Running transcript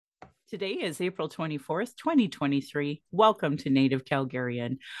Today is April 24th, 2023. Welcome to Native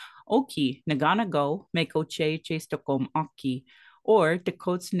Calgarian. Oki, Nagana go, Mekoche Chestokom Aki, or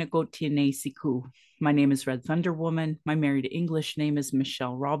Dakots Negotine Siku. My name is Red Thunder Woman. My married English name is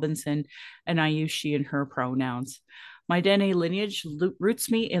Michelle Robinson, and I use she and her pronouns. My Dene lineage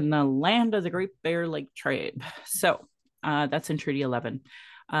roots me in the land of the Great Bear Lake tribe. That's in Treaty 11.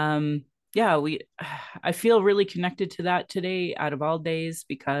 Yeah, I feel really connected to that today out of all days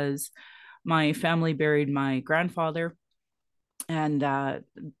because my family buried my grandfather. And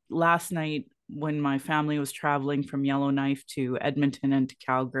last night, when my family was traveling from Yellowknife to Edmonton and to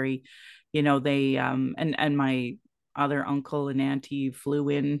Calgary, they and my other uncle and auntie flew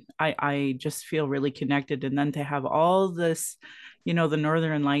in. I just feel really connected. And then to have all this, the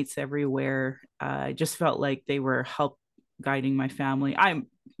Northern Lights everywhere, I just felt like they were help guiding my family. I'm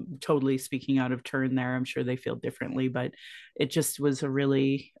totally speaking out of turn there. I'm sure they feel differently, but it just was a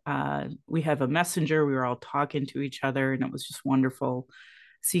really, we have a messenger. We were all talking to each other, and it was just wonderful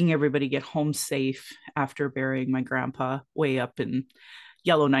seeing everybody get home safe after burying my grandpa way up in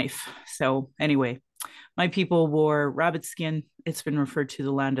Yellowknife. So, anyway, my people wore rabbit skin. It's been referred to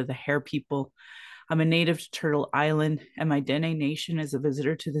the land of the hair people. I'm a native to Turtle Island, and my Dene Nation is a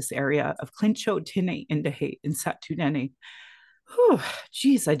visitor to this area of Clincho, Tine, Indahe, and Satudene. Whew,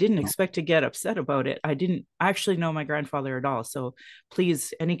 geez, I didn't expect to get upset about it. I didn't actually know my grandfather at all. So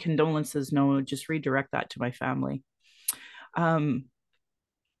please, any condolences, no, just redirect that to my family. Um,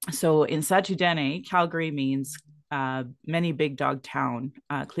 so in Satudene, Calgary means many big dog town,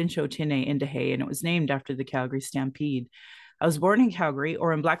 Clincho Tine Indahe, and it was named after the Calgary Stampede. I was born in Calgary,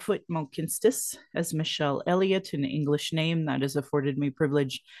 or in Blackfoot, Mohkinstsis, as Michelle Elliott, an English name that has afforded me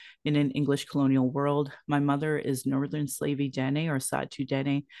privilege in an English colonial world. My mother is Northern Slavey Dene or Satu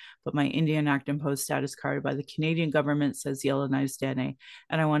Dene, but my Indian Act imposed status card by the Canadian government says Yellowknives Dene.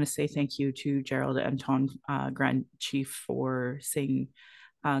 And I want to say thank you to Gerald Anton, Grand Chief, for saying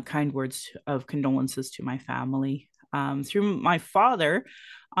kind words of condolences to my family. Through my father,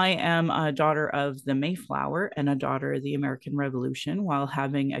 I am a daughter of the Mayflower and a daughter of the American Revolution while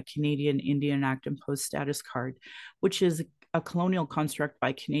having a Canadian Indian Act imposed status card, which is a colonial construct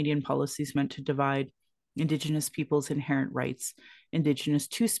by Canadian policies meant to divide Indigenous peoples' inherent rights. Indigenous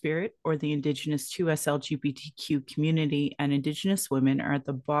Two-Spirit, or the Indigenous 2S LGBTQ community, and Indigenous women are at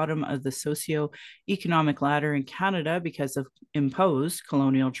the bottom of the socio-economic ladder in Canada because of imposed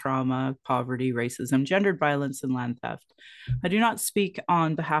colonial trauma, poverty, racism, gendered violence, and land theft. I do not speak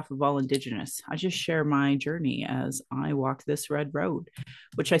on behalf of all Indigenous. I just share my journey as I walk this red road,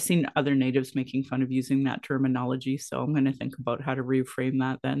 which I've seen other Natives making fun of using that terminology. So I'm going to think about how to reframe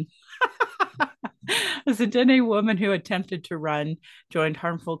that then. As a Dene woman who attempted to run, joined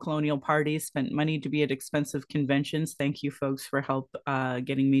harmful colonial parties, spent money to be at expensive conventions. Thank you, folks, for help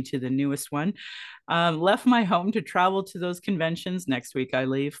getting me to the newest one. Left my home to travel to those conventions. Next week, I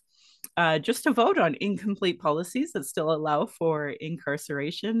leave. Just to vote on incomplete policies that still allow for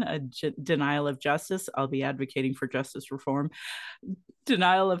incarceration, denial of justice. I'll be advocating for justice reform,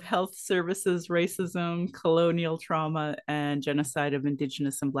 denial of health services, racism, colonial trauma, and genocide of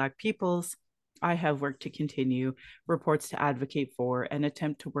Indigenous and Black peoples. I have work to continue, reports to advocate for, and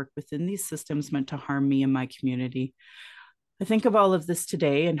attempt to work within these systems meant to harm me and my community. I think of all of this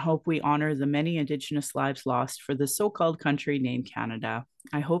today and hope we honor the many Indigenous lives lost for the so-called country named Canada.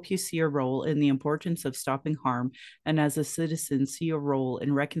 I hope you see a role in the importance of stopping harm, and as a citizen, see a role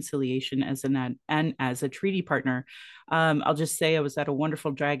in reconciliation as and as a treaty partner. I'll just say I was at a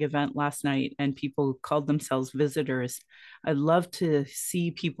wonderful drag event last night, and people called themselves visitors. I love to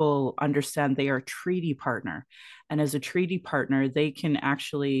see people understand they are a treaty partner, and as a treaty partner, they can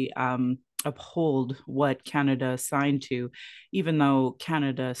actually uphold what Canada signed to, even though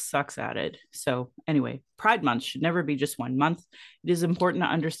Canada sucks at it. So, anyway, Pride Month should never be just one month. It is important to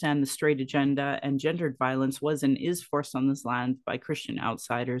understand the straight agenda, and gendered violence was and is forced on this land by Christian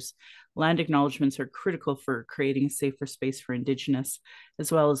outsiders. Land acknowledgements are critical for creating a safer space for Indigenous,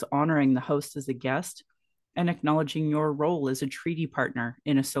 as well as honoring the host as a guest and acknowledging your role as a treaty partner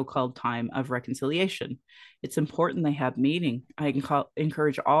in a so-called time of reconciliation. It's important they have meaning. I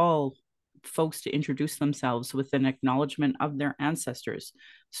encourage all folks to introduce themselves with an acknowledgement of their ancestors,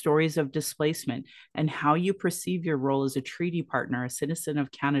 stories of displacement, and how you perceive your role as a treaty partner, a citizen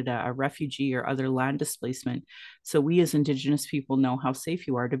of Canada, a refugee, or other land displacement, so we as Indigenous people know how safe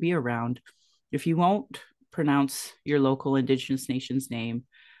you are to be around. If you won't pronounce your local Indigenous nation's name,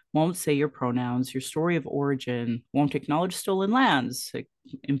 won't say your pronouns, your story of origin, won't acknowledge stolen lands,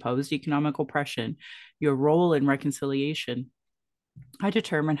 imposed economic oppression, your role in reconciliation, I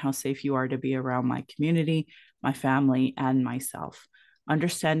determine how safe you are to be around my community, my family, and myself.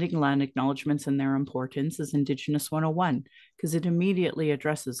 Understanding land acknowledgements and their importance is Indigenous 101 because it immediately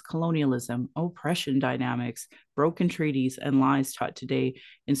addresses colonialism, oppression dynamics, broken treaties, and lies taught today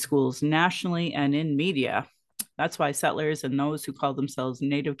in schools nationally and in media. That's why settlers and those who call themselves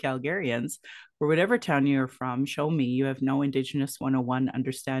Native Calgarians, or whatever town you're from, show me you have no Indigenous 101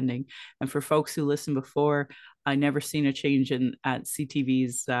 understanding. And for folks who listened before, I never seen a change in at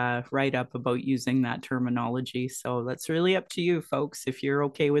CTV's write up about using that terminology. So that's really up to you, folks. If you're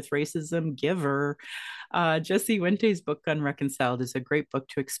okay with racism, give her. Jesse Wente's book Unreconciled is a great book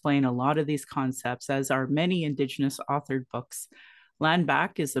to explain a lot of these concepts, as are many Indigenous authored books. Land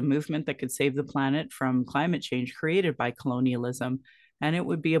Back is a movement that could save the planet from climate change created by colonialism, and it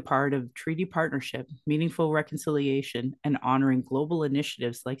would be a part of treaty partnership, meaningful reconciliation, and honoring global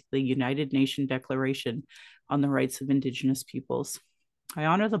initiatives like the United Nations Declaration on the Rights of Indigenous Peoples. I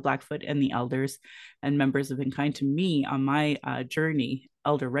honor the Blackfoot and the elders and members have been kind to me on my journey.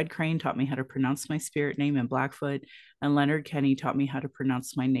 Elder Red Crane taught me how to pronounce my spirit name in Blackfoot, and Leonard Kenny taught me how to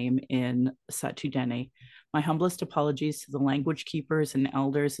pronounce my name in Satudene. My humblest apologies to the language keepers and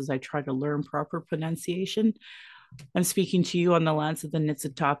elders as I try to learn proper pronunciation. I'm speaking to you on the lands of the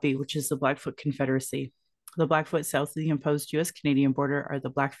Niitsitapi, which is the Blackfoot Confederacy. The Blackfoot south of the imposed US-Canadian border are the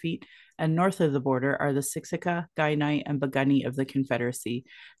Blackfeet, and north of the border are the Siksika, Kainai, and Piikani of the Confederacy.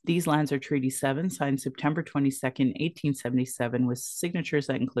 These lands are Treaty 7, signed September 22nd, 1877, with signatures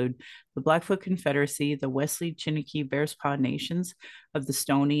that include the Blackfoot Confederacy, the Wesley, Chiniki, Bearspaw Nations of the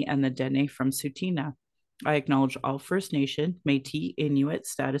Stoney, and the Dene from Tsuut'ina. I acknowledge all First Nation, Métis, Inuit,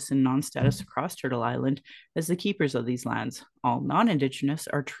 status, and non-status across Turtle Island as the keepers of these lands. All non-Indigenous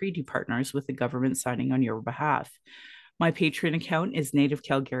are treaty partners with the government signing on your behalf. My Patreon account is Native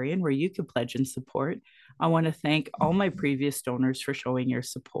Calgarian, where you can pledge and support. I want to thank all my previous donors for showing your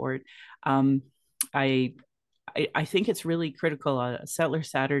support. I think it's really critical. Settler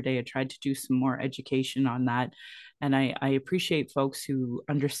Saturday, I tried to do some more education on that. And I appreciate folks who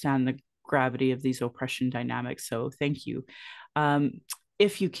understand the gravity of these oppression dynamics. So thank you.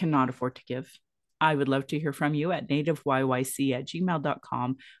 If you cannot afford to give, I would love to hear from you at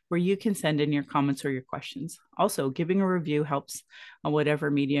nativeyyc@gmail.com, where you can send in your comments or your questions. Also, giving a review helps on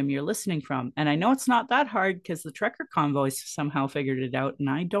whatever medium you're listening from. And I know it's not that hard because the Trekker convoys somehow figured it out, and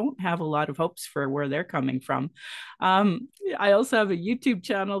I don't have a lot of hopes for where they're coming from. I also have a YouTube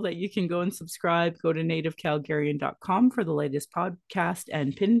channel that you can go and subscribe. Go to nativecalgarian.com for the latest podcast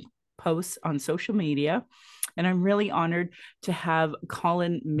and pin posts on social media. And I'm really honored to have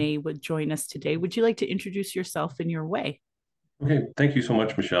Collin May would join us today. Would you like to introduce yourself in your way? Okay, thank you so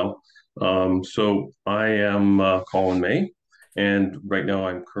much, Michelle. So I am Collin May, and right now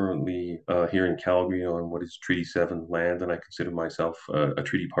I'm currently here in Calgary on what is Treaty 7 land, and I consider myself a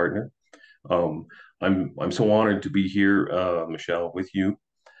treaty partner. Um, I'm so honored to be here, Michelle, with you.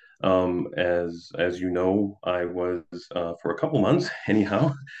 As you know, I was for a couple months,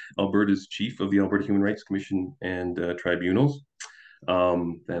 anyhow, Alberta's chief of the Alberta Human Rights Commission and tribunals,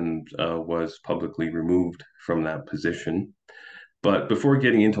 and was publicly removed from that position. But before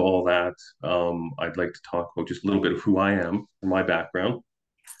getting into all that, I'd like to talk about just a little bit of who I am and my background.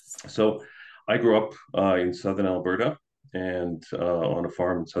 So, I grew up in southern Alberta and on a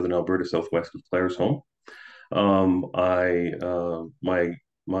farm in southern Alberta, southwest of Claresholm.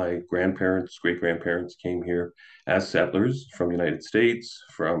 My grandparents, great grandparents came here as settlers from the United States,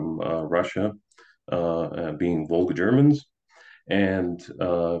 from Russia, being Volga Germans, and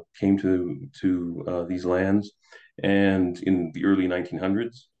came to these lands, and in the early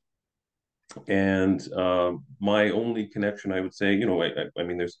 1900s. And my only connection, I would say, I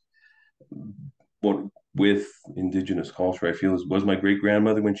mean, there's what with Indigenous culture, I feel was my great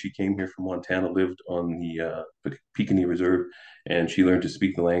grandmother when she came here from Montana, lived on the Piikani Reserve, and she learned to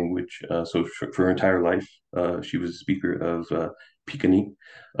speak the language. So for her entire life, she was a speaker of Piikani,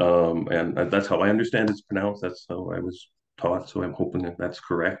 and that's how I understand it's pronounced. That's how I was taught. So I'm hoping that that's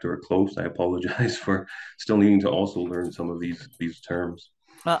correct or close. I apologize for still needing to also learn some of these terms.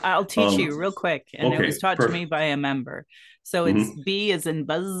 Well, I'll teach Um, you real quick. And it was okay, taught to me perfect. by a member. So it's Mm-hmm, B as in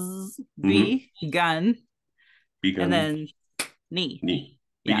buzz, mm-hmm. B, gun, and Begun, then knee. knee,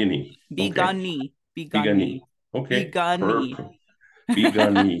 Yeah. beginning. Be Okay, gone knee. Be gone knee. beginning. Be Okay, gone knee. perfect.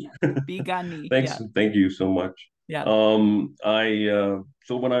 Begani. Be gone knee. Thanks, Yeah. thank you so much. Yeah. I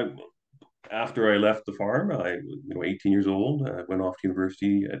so when I after I left the farm, 18 years old, I went off to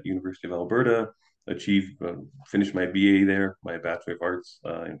university at University of Alberta, achieved, finished my BA there, my Bachelor of Arts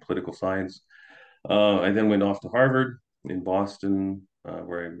in Political Science. I then went off to Harvard in Boston,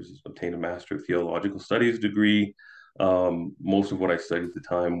 where I was obtained a Master of Theological Studies degree. Most of what I studied at the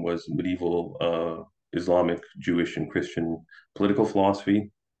time was medieval Islamic, Jewish, and Christian political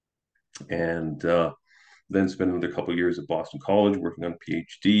philosophy, and then spent another couple of years at Boston College working on a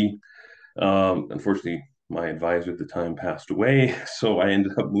PhD. Unfortunately, my advisor at the time passed away, so I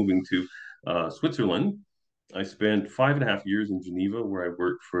ended up moving to Switzerland. I spent 5.5 years in Geneva, where I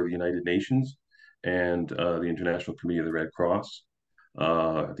worked for the United Nations and the International Committee of the Red Cross.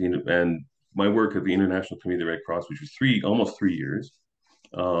 And my work at the International Committee of the Red Cross, which was almost 3 years,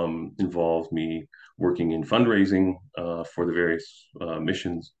 involved me working in fundraising for the various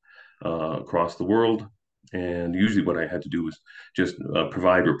missions across the world. And usually, what I had to do was just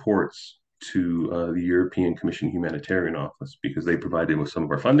provide reports to the European Commission Humanitarian Office because they provided with some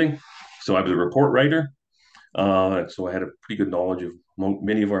of our funding. So I was a report writer. So I had a pretty good knowledge of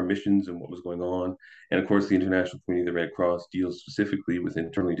many of our missions and what was going on. And of course, the International Committee of the Red Cross deals specifically with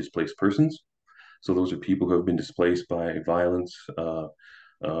internally displaced persons. So those are people who have been displaced by violence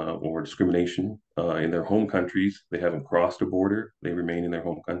or discrimination in their home countries. They haven't crossed a border. They remain in their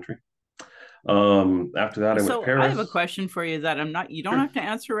home country. After that, I went to So I have a Paris. question for you that you don't Sure. have to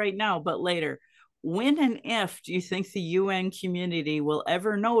answer right now, but later. When and if do you think the UN community will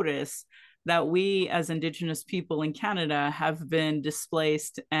ever notice that we as Indigenous people in Canada have been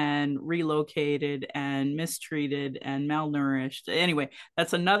displaced and relocated and mistreated and malnourished? Anyway,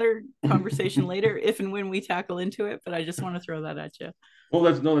 that's another conversation later, if and when we tackle into it, but I just want to throw that at you. Well,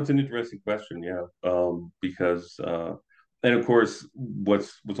 that's an interesting question, yeah. Because and of course,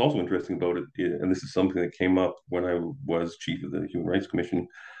 what's also interesting about it, and this is something that came up when I was chief of the Human Rights Commission,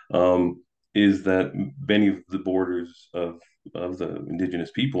 is that many of the borders of the Indigenous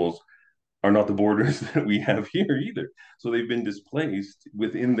peoples are not the borders that we have here either. So they've been displaced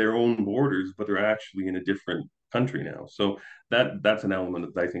within their own borders, but they're actually in a different country now. So that's an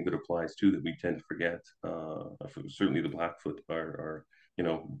element that I think that applies too that we tend to forget. Certainly, the Blackfoot are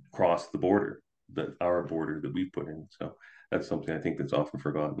cross the border, that our border that we put in. So that's something I think that's often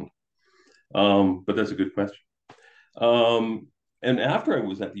forgotten. But that's a good question. And after I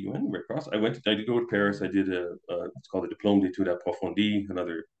was at the UN Red Cross, I did go to Paris. I did it's called a Diplôme d'études approfondies,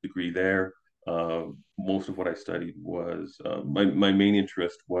 another degree there. Most of what I studied was my main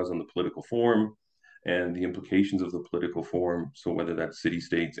interest was on the political form and the implications of the political form. So whether that's city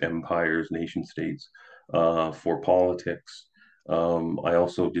states, empires, nation states, for politics. I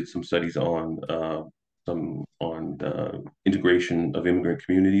also did some studies on integration of immigrant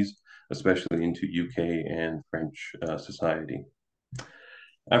communities, especially into UK and French society.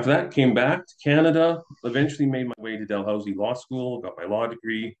 After that, came back to Canada, eventually made my way to Dalhousie Law School, got my law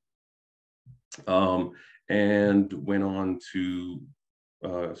degree, and went on to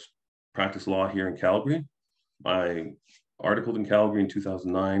practice law here in Calgary. I articled in Calgary in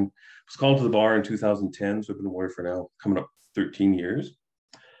 2009, was called to the bar in 2010, so I've been a lawyer for now coming up 13 years.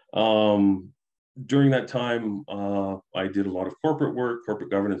 During that time, I did a lot of corporate work, corporate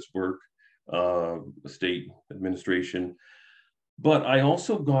governance work, estate administration, but I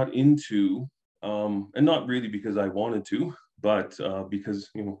also got into, and not really because I wanted to, but because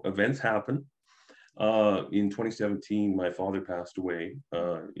events happen. In 2017, my father passed away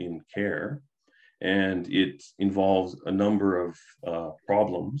in care, and it involves a number of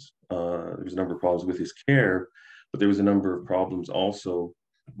problems. There was a number of problems with his care, but there was a number of problems also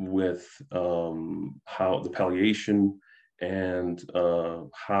with how the palliation and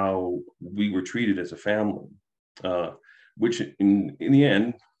how we were treated as a family, which in the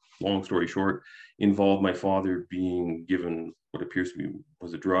end, long story short, involved my father being given what appears to be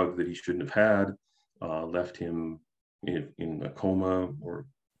was a drug that he shouldn't have had, left him in a coma or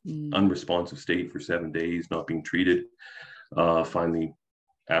unresponsive state for 7 days, not being treated, finally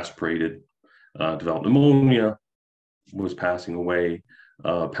aspirated, developed pneumonia, was passing away.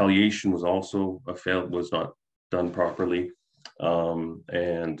 Palliation was also was not done properly.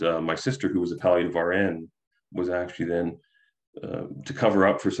 And my sister, who was a palliative RN, was actually then, to cover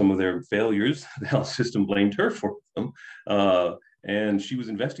up for some of their failures, the health system blamed her for them. And she was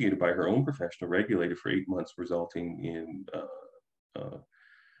investigated by her own professional regulator for 8 months, resulting in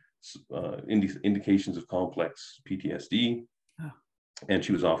indications of complex PTSD. Oh. And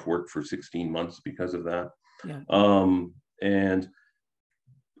she was off work for 16 months because of that. Yeah. And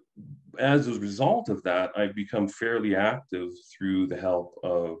as a result of that, I've become fairly active through the help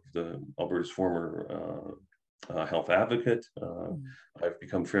of Alberta's former health advocate. I've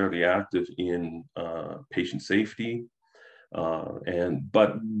become fairly active in patient safety.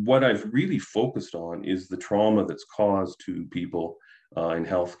 But what I've really focused on is the trauma that's caused to people in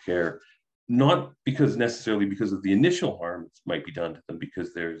healthcare, not necessarily because of the initial harm that might be done to them,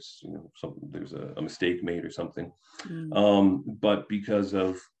 because there's a mistake made or something, but because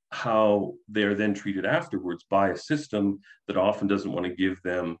of how they're then treated afterwards by a system that often doesn't want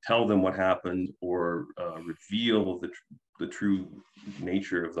to tell them what happened, or reveal the true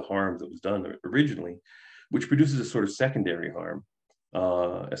nature of the harm that was done originally, which produces a sort of secondary harm,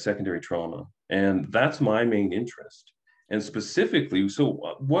 a secondary trauma. And that's my main interest. And specifically,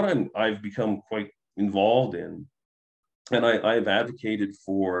 so what I've become quite involved in, and I've advocated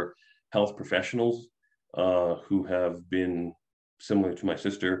for health professionals who have been, similar to my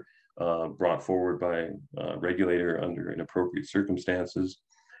sister, brought forward by a regulator under inappropriate circumstances.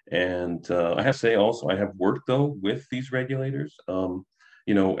 And I have to say also, I have worked though with these regulators, and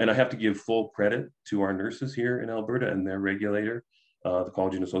I have to give full credit to our nurses here in Alberta and their regulator, the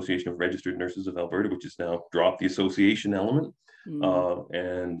College and Association of Registered Nurses of Alberta, which has now dropped the association element.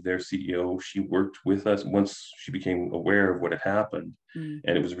 And their CEO, she worked with us once she became aware of what had happened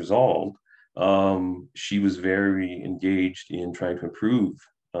and it was resolved. She was very engaged in trying to improve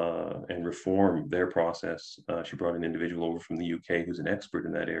and reform their process. She brought an individual over from the UK who's an expert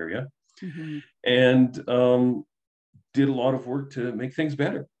in that area, and did a lot of work to make things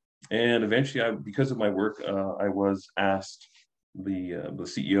better. And eventually, because of my work, I was asked, the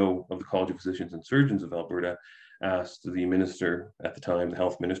CEO of the College of Physicians and Surgeons of Alberta asked the minister at the time, the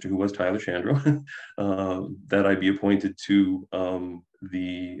health minister, who was Tyler Shandro, that I be appointed to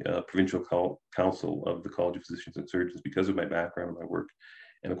the provincial council of the College of Physicians and Surgeons because of my background and my work.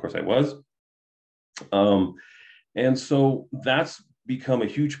 And of course I was. And so that's become a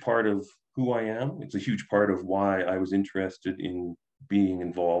huge part of who I am. It's a huge part of why I was interested in being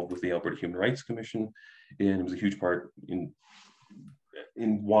involved with the Alberta Human Rights Commission. And it was a huge part in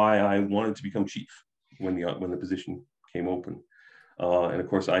why I wanted to become chief when the position came open. And of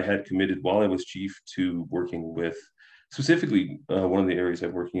course, I had committed while I was chief to working with, specifically, one of the areas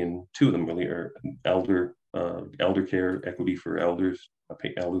I'm working in, two of them really are elder care, equity for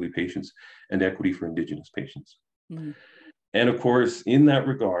elderly patients, and equity for Indigenous patients. And of course, in that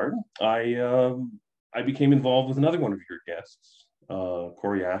regard, I became involved with another one of your guests,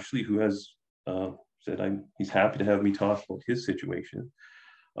 Corey Ashley, who has said he's happy to have me talk about his situation.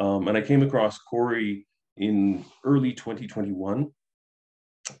 And I came across Corey in early 2021,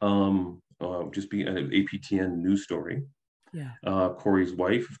 just being an APTN news story. Corey's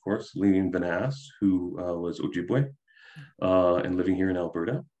wife, of course, Lillian Benas, who was Ojibwe and living here in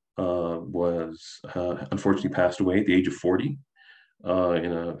Alberta, was unfortunately passed away at the age of 40 in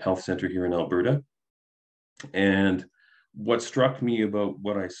a health center here in Alberta. And what struck me about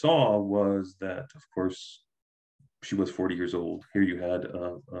what I saw was that, of course, she was 40 years old. Here you had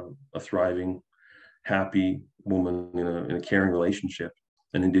a thriving, happy woman in a caring relationship,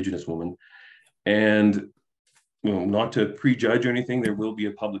 an Indigenous woman. And not to prejudge or anything, there will be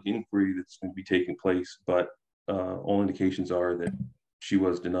a public inquiry that's going to be taking place, but all indications are that she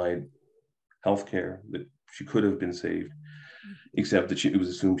was denied health care, that she could have been saved, except that it was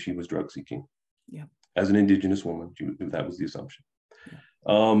assumed she was drug seeking. As an Indigenous woman, that was the assumption.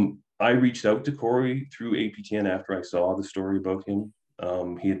 I reached out to Corey through APTN after I saw the story about him.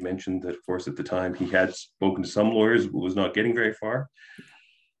 He had mentioned that, of course, at the time he had spoken to some lawyers, but was not getting very far.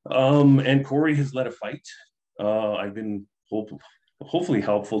 And Corey has led a fight. I've been hopefully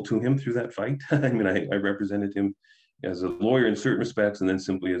helpful to him through that fight. I mean, I represented him as a lawyer in certain respects, and then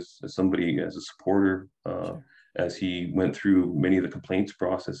simply as somebody, as a supporter, as he went through many of the complaints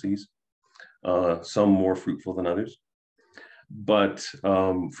processes, some more fruitful than others. But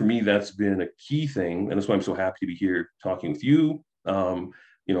for me, that's been a key thing, and that's why I'm so happy to be here talking with you.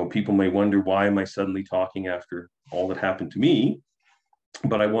 People may wonder, why am I suddenly talking after all that happened to me?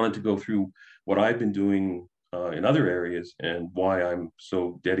 But I wanted to go through what I've been doing in other areas and why I'm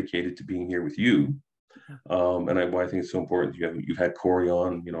so dedicated to being here with you. And why I think it's so important. You've had Corey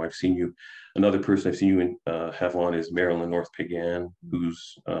on. I've seen you. Another person I've seen you have on is Marilyn North Pagan,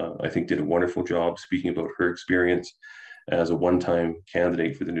 who's I think did a wonderful job speaking about her experience as a one-time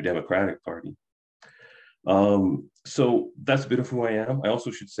candidate for the New Democratic Party. So that's a bit of who I am. I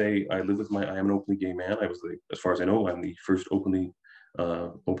also should say I am an openly gay man. As far as I know, I'm the first open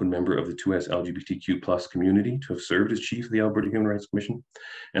member of the 2S LGBTQ plus community to have served as chief of the Alberta Human Rights Commission.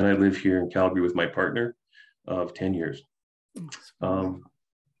 And I live here in Calgary with my partner of 10 years. And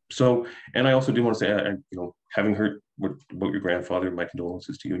I also do want to say, having heard about your grandfather, my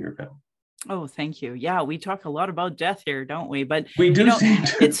condolences to you and your family. Oh, thank you. Yeah, we talk a lot about death here, don't we? But we do.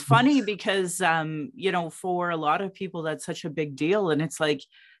 It's funny because, for a lot of people, that's such a big deal. And it's like,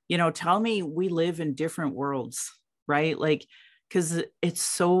 tell me we live in different worlds, right? Like, because it's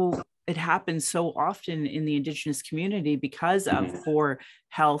so it happens so often in the Indigenous community because of Hmm. poor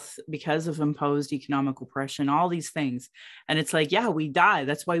health, because of imposed economic oppression, all these things. And it's like, yeah, we die.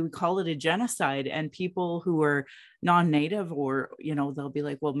 That's why we call it a genocide. And people who are non-native, or they'll be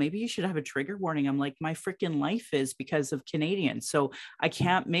like, well, maybe you should have a trigger warning. I'm like, my freaking life is because of Canadians, so I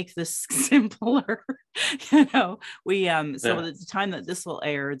can't make this simpler. We so Yeah. at the time that this will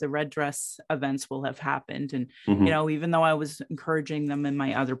air, the red dress events will have happened. And Hmm. even though I was encouraging them in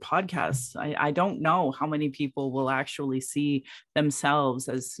my other podcasts, I don't know how many people will actually see themselves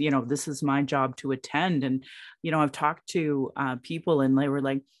as, this is my job to attend. And I've talked to people, and they were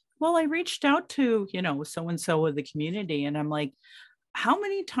like, well, I reached out to, so and so of the community. And I'm like, how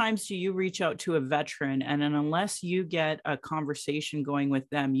many times do you reach out to a veteran, and then unless you get a conversation going with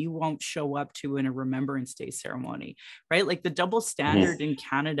them, you won't show up to in a Remembrance Day ceremony, right? Like, the double Hmm. standard in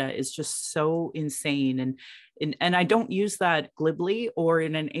Canada is just so insane. And I don't use that glibly or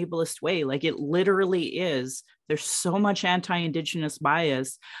in an ableist way. Like, it literally is. There's so much anti-Indigenous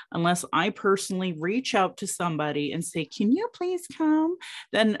bias. Unless I personally reach out to somebody and say, can you please come,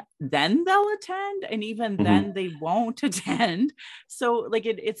 then they'll attend, and even Hmm. then they won't attend. So like,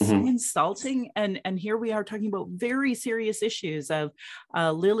 it's so Hmm. insulting. And here we are talking about very serious issues of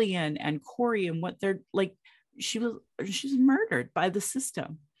Lillian and Corey, and what they're like. She's murdered by the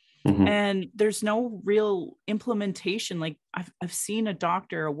system, Hmm. and there's no real implementation. Like, I've seen a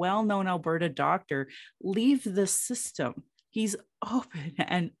doctor, a well-known Alberta doctor, leave the system. He's open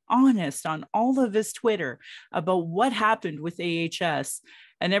and honest on all of his Twitter about what happened with AHS,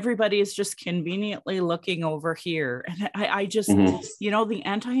 and everybody is just conveniently looking over here. And I just, Hmm. the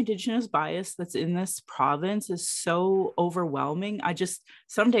anti-Indigenous bias that's in this province is so overwhelming.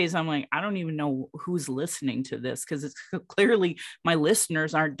 Some days I'm like, I don't even know who's listening to this, because it's clearly my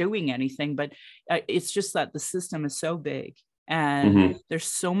listeners aren't doing anything. But it's just that the system is so big, and Hmm. there's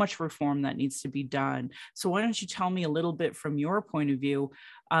so much reform that needs to be done. So why don't you tell me a little bit from your point of view,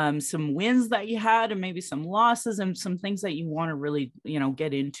 some wins that you had, and maybe some losses, and some things that you want to really,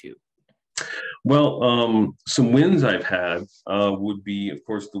 get into. Well, some wins I've had would be, of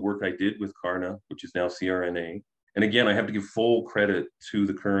course, the work I did with Karna, which is now CRNA. And again, I have to give full credit to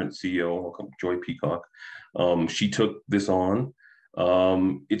the current CEO, Joy Peacock. She took this on.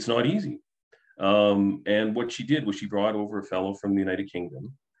 It's not easy. And what she did was she brought over a fellow from the United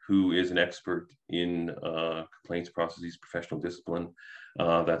Kingdom who is an expert in complaints processes, professional discipline,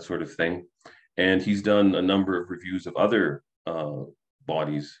 that sort of thing. And he's done a number of reviews of other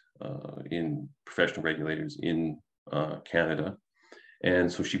bodies in professional regulators in Canada.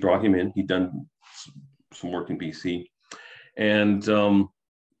 And so she brought him in. He'd done some work in BC. And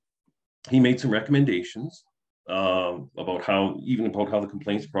he made some recommendations about how the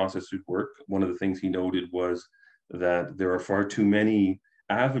complaints process would work. One of the things he noted was that there are far too many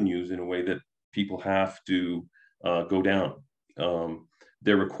avenues in a way that people have to go down.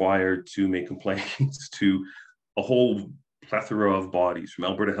 They're required to make complaints to a whole plethora of bodies, from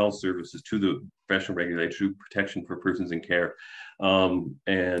Alberta Health Services to the professional regulator to protection for persons in care.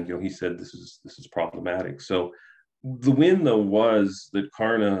 And he said this is problematic. So the win, though, was that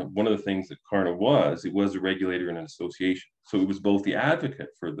Karna, one of the things that Karna was, it was a regulator and an association. So it was both the advocate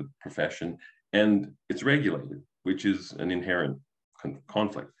for the profession and its regulator, which is an inherent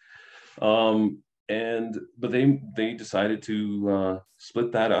conflict. But they decided to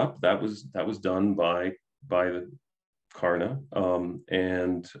split that up. That was done by the Karna,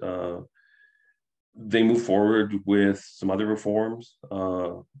 and they moved forward with some other reforms.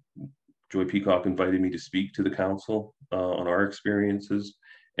 Joy Peacock invited me to speak to the council on our experiences,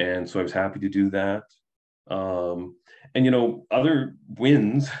 and so I was happy to do that. And other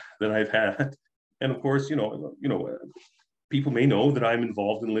wins that I've had, and of course, people may know that I'm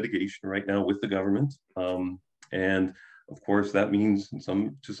involved in litigation right now with the government, and of course that means,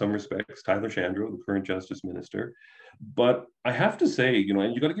 to some respects, Tyler Shandro, the current Justice Minister. But I have to say,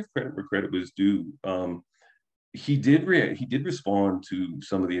 and you got to give credit where credit was due. He did respond to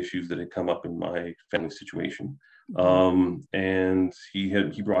some of the issues that had come up in my family situation, Mhm. and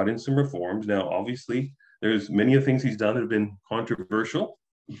he brought in some reforms. Now, obviously, there's many of the things he's done that have been controversial,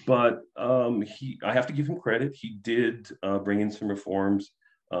 but I have to give him credit. He did bring in some reforms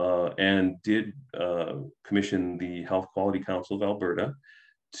and did commission the Health Quality Council of Alberta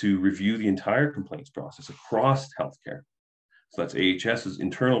to review the entire complaints process across healthcare. So that's AHS's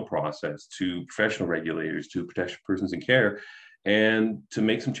internal process to professional regulators, to protection persons in care, and to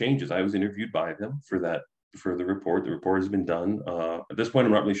make some changes. I was interviewed by them for that for the report. The report has been done. At this point,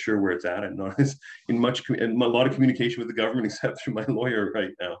 I'm not really sure where it's at. I'm not in a lot of communication with the government except through my lawyer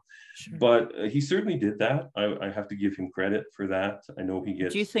right now. Sure. But he certainly did that. I have to give him credit for that. I know he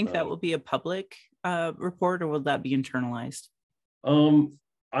gets. Do you think that will be a public report, or will that be internalized?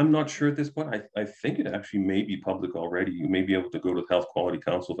 I'm not sure at this point. I think it actually may be public already. You may be able to go to the Health Quality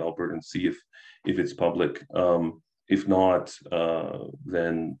Council of Alberta and see if it's public. If not,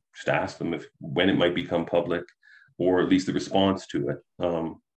 then just ask them when it might become public, or at least the response to it.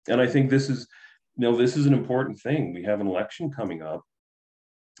 And I think this is an important thing. We have an election coming up,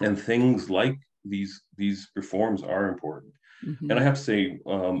 and things like these reforms are important. Mm-hmm. And I have to say,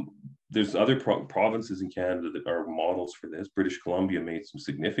 there's other provinces in Canada that are models for this. British Columbia made some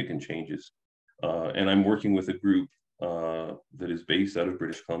significant changes, and I'm working with a group that is based out of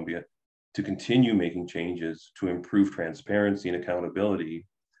British Columbia to continue making changes to improve transparency and accountability,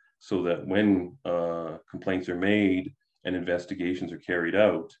 so that when complaints are made and investigations are carried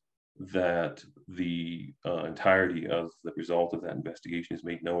out, that the entirety of the result of that investigation is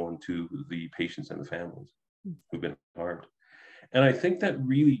made known to the patients and the families who've been harmed. And I think that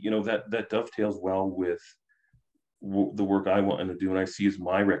really, that dovetails well with the work I want to do, and I see as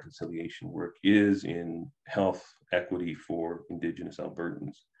my reconciliation work, is in health equity for Indigenous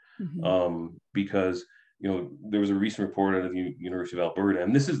Albertans. Mm-hmm. Because there was a recent report out of the University of Alberta,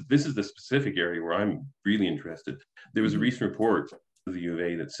 and this is the specific area where I'm really interested. There was a recent report of the U of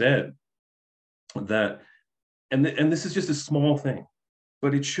A that said that, and this is just a small thing,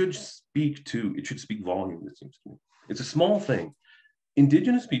 but it should speak volumes, it seems to me. It's a small thing.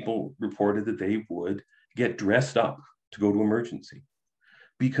 Indigenous people reported that they would get dressed up to go to emergency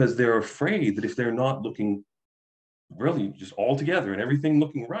because they're afraid that if they're not looking really just all together and everything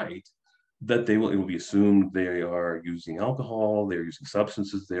looking right, that it will be assumed they are using alcohol, they're using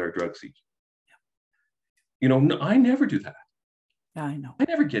substances, they are drug seeking. I never do that. Yeah, I know. I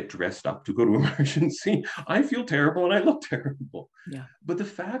never get dressed up to go to emergency. I feel terrible and I look terrible. Yeah. But the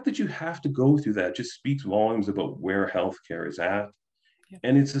fact that you have to go through that just speaks volumes about where healthcare is at. Yeah.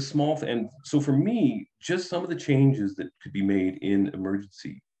 And it's a small thing. And so for me, just some of the changes that could be made in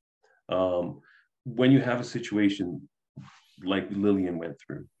emergency, when you have a situation like Lillian went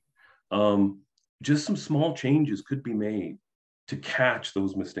through, just some small changes could be made to catch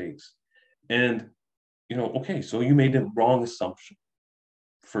those mistakes. And, okay, so you made a wrong assumption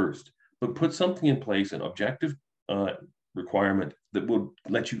first, but put something in place, an objective requirement that would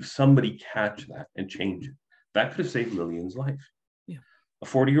let somebody catch that and change it. That could have saved Lillian's life. Yeah. A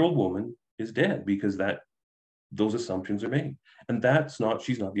 40-year-old woman is dead because those assumptions are made. And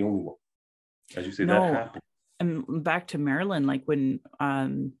she's not the only one. As you say, no. That happened. And back to Marilyn, like when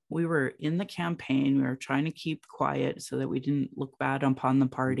we were in the campaign, we were trying to keep quiet so that we didn't look bad upon the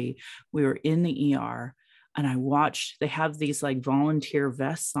party. We were in the ER, and I watched, they have these like volunteer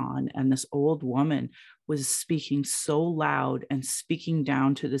vests on, and this old woman was speaking so loud and speaking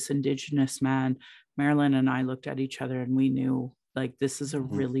down to this Indigenous man. Marilyn and I looked at each other and we knew, like, this is a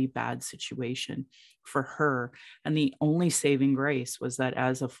really bad situation for her. And the only saving grace was that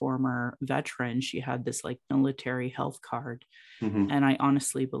as a former veteran, she had this like military health card. And I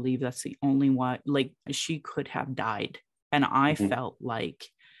honestly believe that's the only one, like she could have died. And I felt like,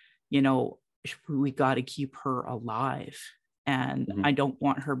 we got to keep her alive. And I don't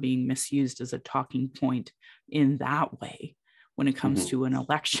want her being misused as a talking point in that way when it comes to an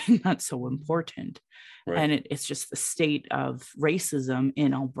election that's so important. Right. And it's just the state of racism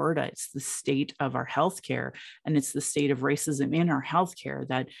in Alberta. It's the state of our healthcare, and it's the state of racism in our healthcare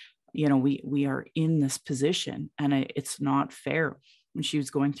that, we are in this position, and it's not fair. When she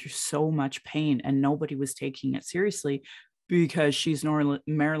was going through so much pain and nobody was taking it seriously because she's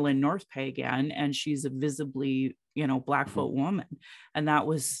Marilyn Northpay again, and she's a visibly, Blackfoot woman. And that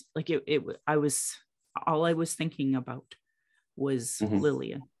was like, all I was thinking about was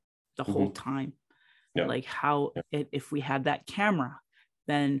Lillian the whole time. Yeah. Like how if we had that camera,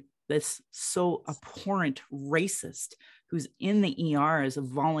 then this so abhorrent racist who's in the ER as a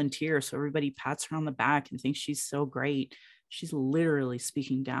volunteer, so everybody pats her on the back and thinks she's so great. She's literally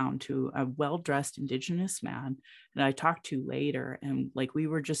speaking down to a well-dressed Indigenous man that I talked to later. And like, we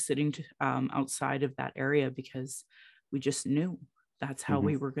were just sitting outside of that area because we just knew that's how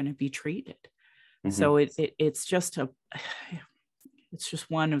we were going to be treated. So it's just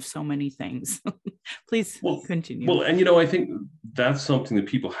one of so many things. Please continue. Well, and I think that's something that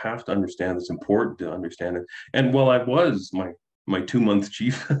people have to understand. It's important to understand it. And while I was my 2-month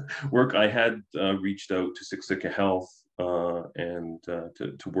chief work, I had reached out to Siksika Health and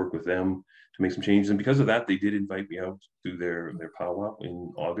to work with them to make some changes. And because of that, they did invite me out to their powwow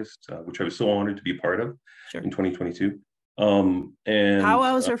in August, which I was so honored to be part of Sure. in 2022. And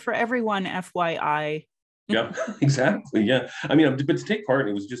powwows are for everyone, FYI. yeah, exactly. Yeah. I mean, but to take part,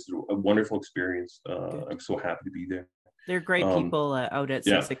 it was just a wonderful experience. I'm so happy to be there. They're great people out at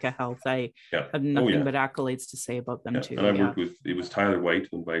Yeah. Siksika Health. I Yeah. have nothing but accolades to say about them too. And I worked with, it was Tyler White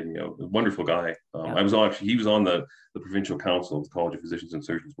who invited me out. A wonderful guy. Yeah. I was actually, he was on the provincial council of the College of Physicians and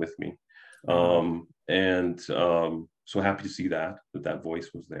Surgeons with me. So happy to see that voice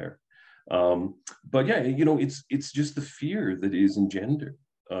was there. But yeah, you know, it's just the fear that is engendered,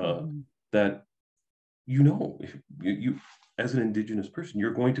 that, you know, if you as an Indigenous person,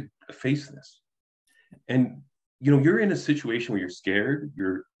 you're going to face this. And, you know, you're in a situation where you're scared,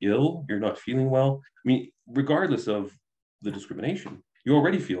 you're ill, you're not feeling well. I mean, regardless of the discrimination, you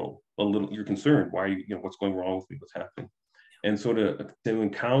already feel a little, you're concerned. Why are you know, what's going wrong with me? What's happening? And so to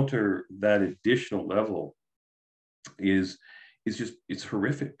encounter that additional level is just, it's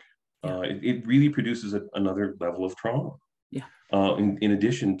horrific. It really produces another level of trauma. Yeah. In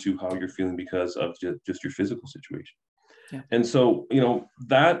addition to how you're feeling because of just your physical situation. Yeah. And so, you know,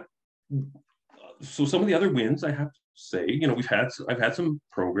 so some of the other wins, I have to say, you know, I've had some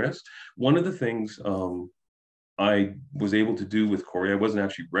progress. One of the things I was able to do with Corey, I wasn't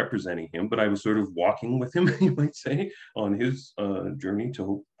actually representing him, but I was sort of walking with him, you might say, on his journey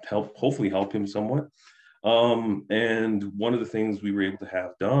to hopefully help him somewhat. And one of the things we were able to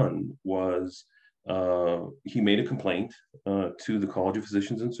have done was he made a complaint to the College of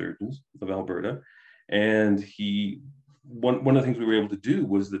Physicians and Surgeons of Alberta, and one of the things we were able to do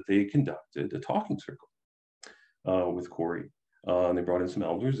was that they conducted a talking circle with Corey, and they brought in some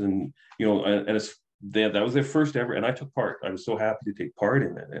elders, and you know, that was their first ever, and I took part. I was so happy to take part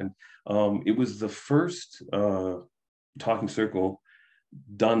in it, and it was the first talking circle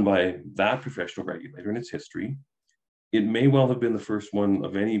done by that professional regulator in its history. It may well have been the first one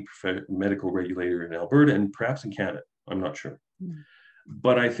of any medical regulator in Alberta and perhaps in Canada. I'm not sure.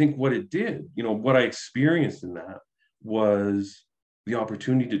 But I think what it did, you know, what I experienced in that was the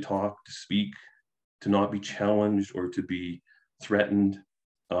opportunity to talk, to speak, to not be challenged or to be threatened,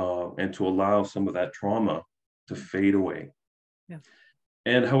 and to allow some of that trauma to fade away. Yeah.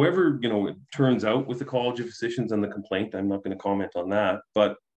 And however, you know, it turns out with the College of Physicians and the complaint, I'm not going to comment on that,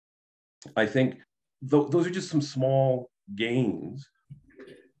 but I think those are just some small gains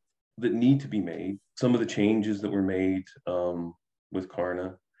that need to be made. Some of the changes that were made with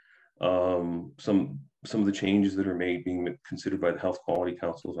Carna, some of the changes that are made being considered by the Health Quality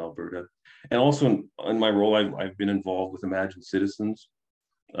Council of Alberta. And also in my role, I've been involved with Imagine Citizens,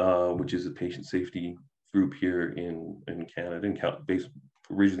 which is a patient safety group here in Canada, based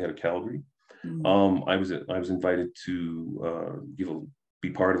originally out of Calgary. I was invited to be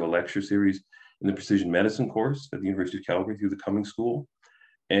part of a lecture series in the precision medicine course at the University of Calgary through the Cummings School.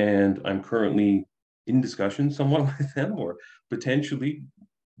 And I'm currently in discussion somewhat with them, or potentially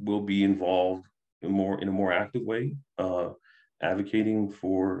will be involved in a more active way, advocating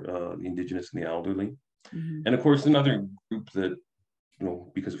for the Indigenous and the elderly. And of course, another group that, you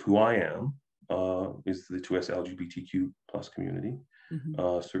know, because of who I am, is the 2S LGBTQ plus community.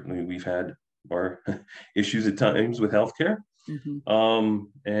 Certainly we've had our issues at times with healthcare. Yeah,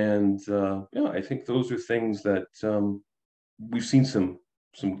 I think those are things that we've seen some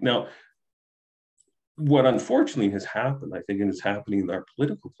now. What unfortunately has happened, I think, and is happening in our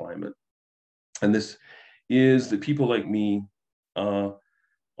political climate, and this is that people like me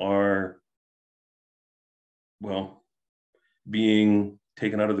are, well, being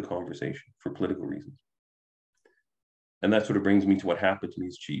taken out of the conversation for political reasons. And that sort of brings me to what happened to me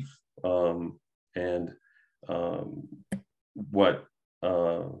as chief, and what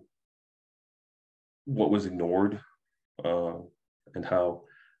was ignored, and how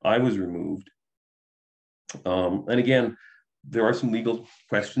I was removed. And again, there are some legal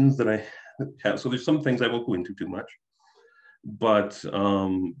questions that I have, so there's some things I won't go into too much. But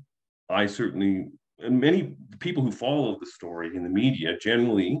I certainly, and many people who follow the story in the media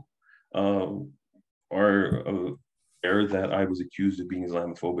generally are aware that I was accused of being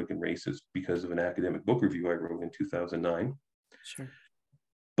Islamophobic and racist because of an academic book review I wrote in 2009. Sure.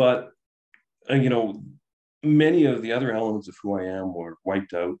 But, you know, many of the other elements of who I am were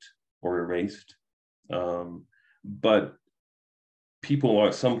wiped out or erased. But people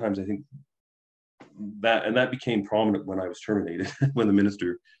are sometimes, I think, that became prominent when I was terminated, when the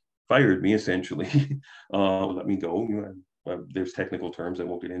minister fired me, essentially, let me go. There's technical terms I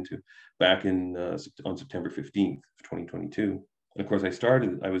won't get into. Back on September 15th of 2022. And of course,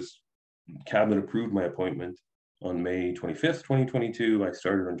 cabinet approved my appointment on May 25th, 2022. I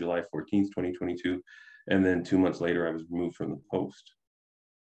started on July 14th, 2022. And then 2 months later, I was removed from the post.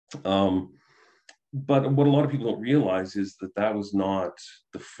 But what a lot of people don't realize is that that was not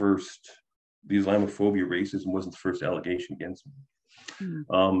the first, the Islamophobia racism wasn't the first allegation against me.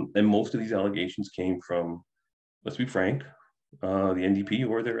 And most of these allegations came from, let's be frank, the NDP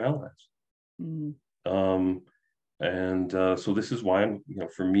or their allies. So this is why I'm,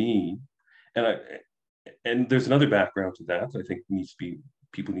 for me, and there's another background to that I think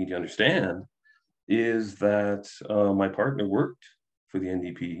people need to understand, is that my partner worked for the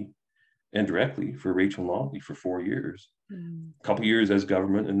NDP and directly for Rachel Notley for 4 years, a couple years as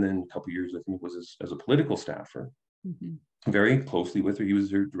government, and then a couple years, I think, was as a political staffer, very closely with her. He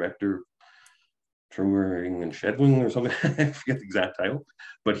was her director, trimming and shedwing or something. I forget the exact title,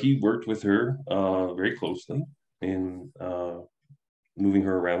 but he worked with her very closely in moving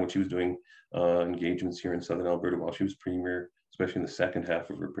her around when she was doing engagements here in Southern Alberta while she was premier, especially in the second half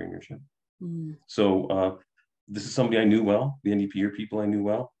of her premiership. So this is somebody I knew well. The NDP are people I knew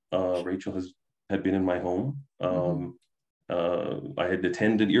well. Rachel had been in my home. I had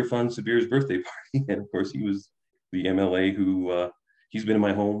attended Irfan Sabir's birthday party, and of course he was the MLA who he's been in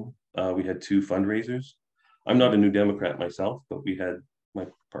my home. We had 2 fundraisers. I'm not a New Democrat myself, but we had, my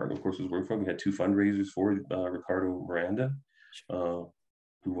partner, of course, was working for. We had 2 fundraisers for Ricardo Miranda,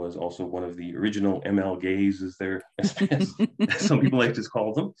 who was also one of the original ML gays, as some people like to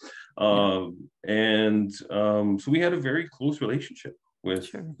call them. So we had a very close relationship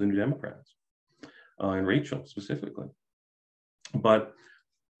with the New Democrats, and Rachel specifically. But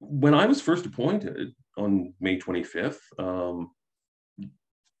when I was first appointed on May 25th,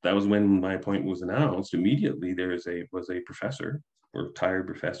 that was when my appointment was announced. Immediately, there was a professor, or retired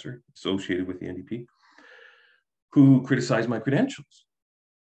professor, associated with the NDP, who criticized my credentials,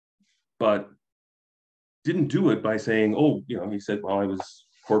 but didn't do it by saying, he said, well, I was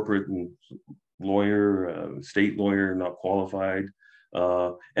corporate and lawyer, state lawyer, not qualified.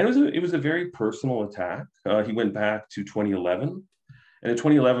 And it was a very personal attack. He went back to 2011. And in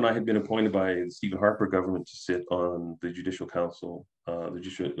 2011, I had been appointed by the Stephen Harper government to sit on the Judicial Council, the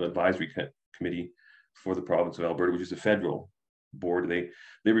Judicial Advisory Committee for the province of Alberta, which is a federal board. They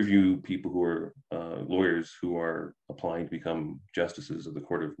review people who are lawyers who are applying to become justices of the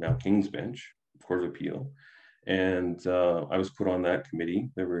Court of now King's Bench, Court of Appeal. And I was put on that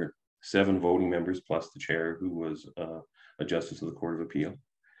committee. There were 7 voting members plus the chair, who was a justice of the Court of Appeal.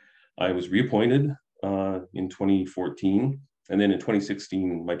 I was reappointed in 2014. And then in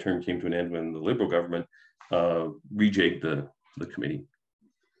 2016, my term came to an end when the Liberal government rejigged the committee.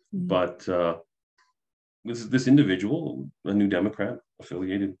 But this individual, a New Democrat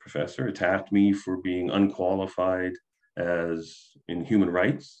affiliated professor, attacked me for being unqualified in human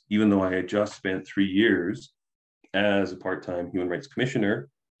rights, even though I had just spent 3 years as a part-time human rights commissioner,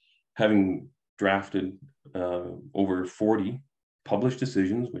 having drafted over 40 published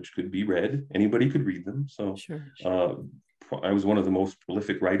decisions, which could be read. Anybody could read them. So I was one of the most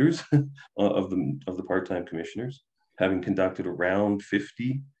prolific writers of the part-time commissioners, having conducted around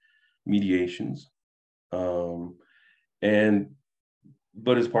 50 mediations.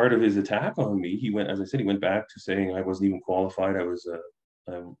 But as part of his attack on me, he went back to saying I wasn't even qualified. I was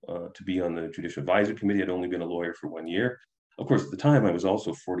to be on the Judicial Advisory Committee. I'd only been a lawyer for 1 year. Of course, at the time, I was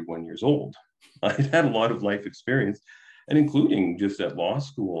also 41 years old. I had a lot of life experience, and including just at law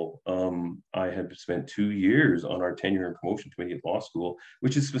school, I had spent 2 years on our tenure and promotion committee at law school,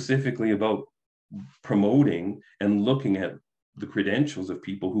 which is specifically about promoting and looking at the credentials of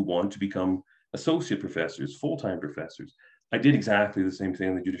people who want to become associate professors, full-time professors. I did exactly the same thing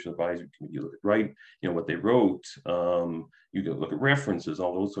in the Judicial Advisory Committee. You look at what they wrote, you go look at references,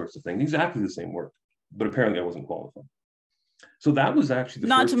 all those sorts of things, exactly the same work. But apparently I wasn't qualified. So that was actually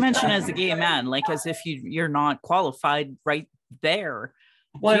not to mention as a gay man, like as if you're not qualified right there.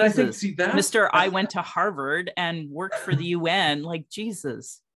 Well, and I think, Mr. I went to Harvard and worked for the UN, like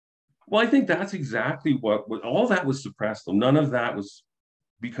Jesus. Well, I think that's exactly what all that was suppressed. Though none of that was,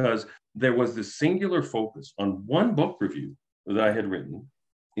 because there was this singular focus on one book review that I had written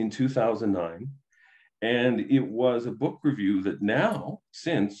in 2009. And it was a book review that now,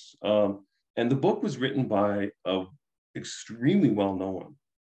 and the book was written by a extremely well-known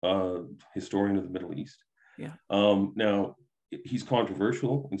historian of the Middle East. Yeah. Now, he's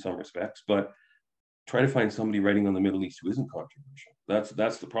controversial in some respects, but try to find somebody writing on the Middle East who isn't controversial.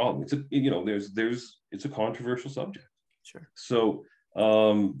 That's the problem. It's a controversial subject. Sure. So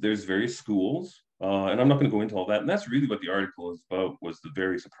there's various schools, and I'm not going to go into all that. And that's really what the article is about, was the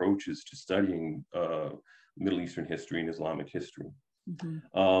various approaches to studying Middle Eastern history and Islamic history.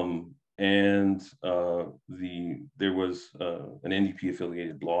 And there was an NDP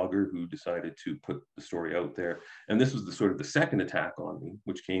affiliated blogger who decided to put the story out there. And this was the sort of the second attack on me,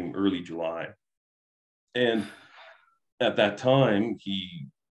 which came early July. And at that time,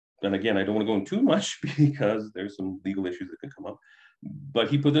 and again, I don't want to go into too much because there's some legal issues that can come up, but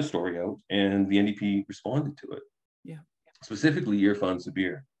he put this story out and the NDP responded to it. Yeah. Specifically, Irfan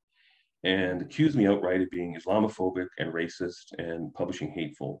Sabir, and accused me outright of being Islamophobic and racist and publishing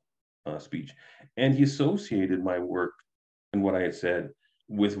hateful speech. And he associated my work and what I had said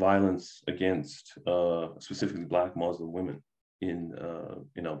with violence against specifically Black Muslim women in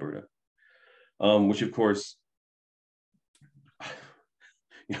Alberta, which of course,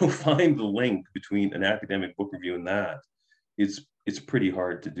 find the link between an academic book review and that. It's pretty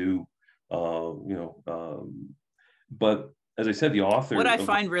hard to do, but as I said, the author. What I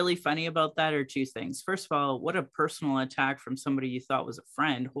find really funny about that are two things. First of all, what a personal attack from somebody you thought was a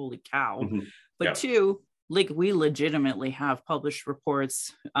friend. Holy cow. Mm-hmm. But yeah. two, like we legitimately have published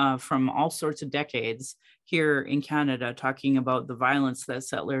reports from all sorts of decades here in Canada talking about the violence that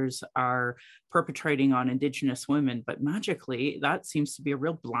settlers are perpetrating on Indigenous women. But magically, that seems to be a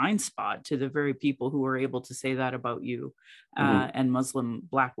real blind spot to the very people who are able to say that about you and Muslim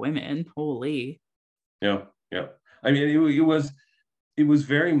Black women. Holy. Yeah. I mean, it was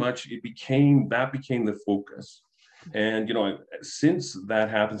very much, that became the focus. And, since that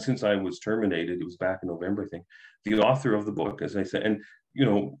happened, since I was terminated, it was back in November, I think, the author of the book, as I said, and,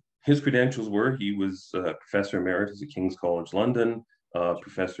 his credentials were, he was Professor Emeritus at King's College London,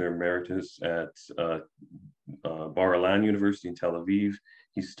 Professor Emeritus at Bar-Ilan University in Tel Aviv.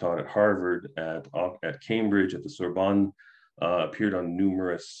 He's taught at Harvard, at Cambridge, at the Sorbonne, appeared on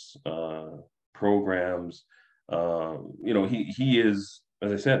numerous programs. He is,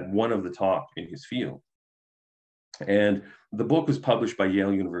 as I said, one of the top in his field. And the book was published by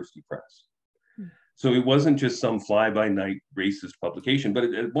Yale University Press. So it wasn't just some fly-by-night racist publication, but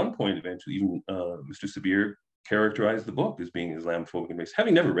at one point, eventually, even Mr. Sabir characterized the book as being Islamophobic and racist,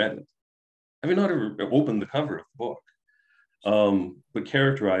 having never read it, having not ever opened the cover of the book, but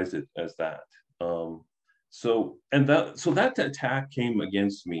characterized it as that. So that attack came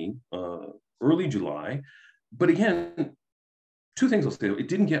against me early July. But again, two things I'll say. It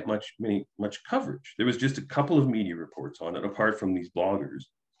didn't get much coverage. There was just a couple of media reports on it, apart from these bloggers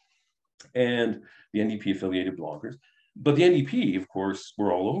and the NDP affiliated bloggers. But the NDP, of course,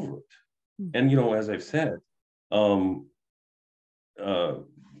 were all over it. And, as I've said, Mr.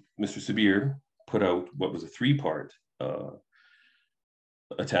 Sabir put out what was a 3-part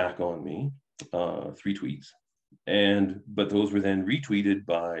attack on me, 3 tweets. But those were then retweeted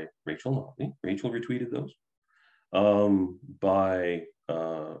by Rachel Notley. Rachel retweeted those. By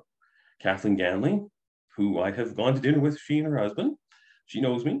Kathleen Ganley, who I have gone to dinner with, she and her husband. She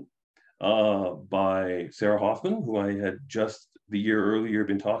knows me. By Sarah Hoffman, who I had just the year earlier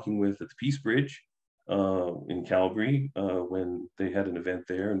been talking with at the Peace Bridge in Calgary when they had an event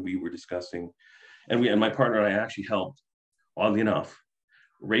there, and we were discussing, and my partner and I actually helped, oddly enough,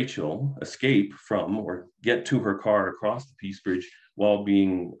 Rachel escape from or get to her car across the Peace Bridge while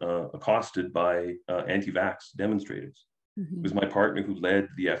being accosted by anti-vax demonstrators. It was my partner who led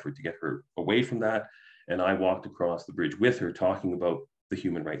the effort to get her away from that, and I walked across the bridge with her talking about the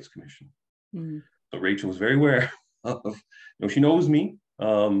Human Rights Commission. So Rachel was very aware of, she knows me.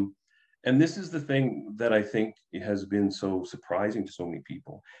 And this is the thing that I think has been so surprising to so many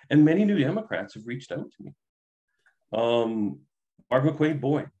people. And many New Democrats have reached out to me. Mark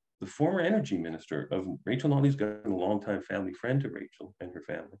McQuaid-Boyd, the former energy minister of Rachel Notley's got a longtime family friend to Rachel and her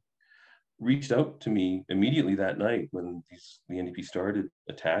family, reached out to me immediately that night when the NDP started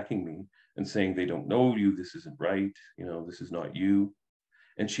attacking me and saying, they don't know you, this isn't right, this is not you.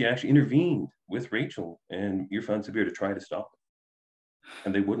 And she actually intervened with Rachel and Irfan Sabir to try to stop it.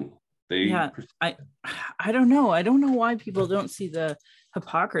 And they wouldn't. I don't know. I don't know why people don't see the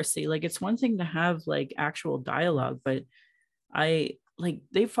hypocrisy. Like, it's one thing to have like actual dialogue, but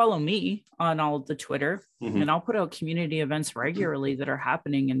they follow me on all the Twitter, and I'll put out community events regularly that are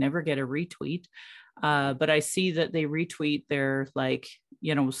happening and never get a retweet. But I see that they retweet their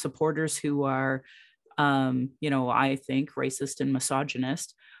supporters who are, I think racist and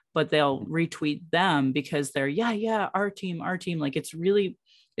misogynist, but they'll retweet them because they're, our team. Like, it's really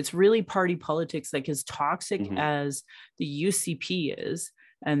party politics, like as toxic as the UCP is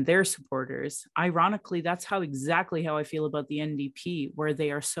and their supporters. Ironically, that's exactly how I feel about the NDP, where they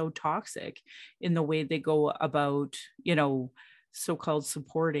are so toxic in the way they go about, so-called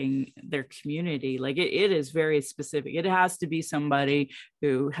supporting their community. Like it is very specific. It has to be somebody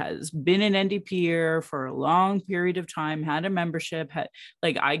who has been an NDPer for a long period of time, had a membership,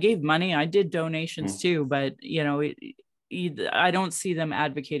 like I gave money, I did donations too, but I don't see them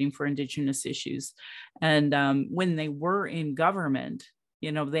advocating for Indigenous issues. And when they were in government,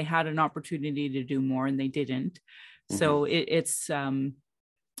 they had an opportunity to do more and they didn't. So it's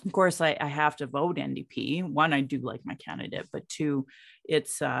of course, I have to vote NDP. One, I do like my candidate, but two,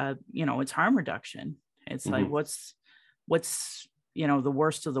 it's it's harm reduction. It's like what's the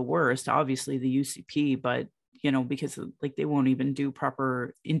worst of the worst. Obviously, the UCP, but because like they won't even do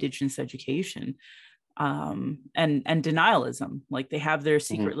proper Indigenous education, and denialism. Like they have their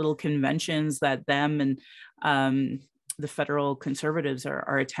secret little conventions that them and the federal conservatives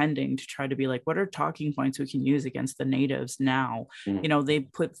are attending to try to be like, what are talking points we can use against the natives now? They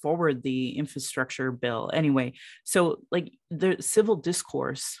put forward the infrastructure bill anyway. So like the civil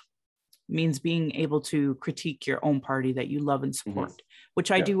discourse means being able to critique your own party that you love and support, which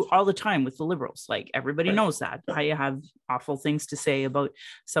I do all the time with the Liberals. Like everybody knows that. I have awful things to say about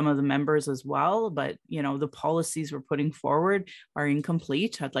some of the members as well, but the policies we're putting forward are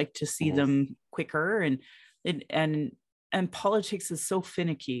incomplete. I'd like to see them quicker, and politics is so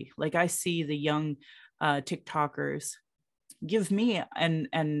finicky. Like I see the young TikTokers give me and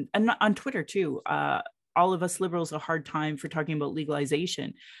on Twitter too, all of us Liberals a hard time for talking about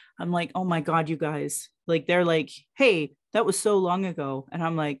legalization. I'm like, oh my God, you guys, like they're like, hey, that was so long ago. And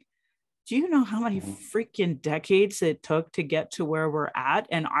I'm like, do you know how many freaking decades it took to get to where we're at?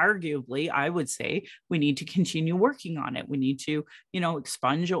 And arguably, I would say we need to continue working on it. We need to,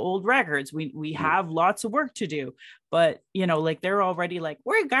 expunge old records. We have lots of work to do. But, like they're already like,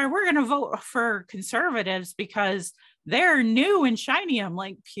 we're going to vote for conservatives because they're new and shiny. I'm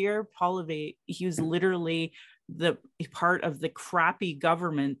like, Pierre Poilievre, he was literally the part of the crappy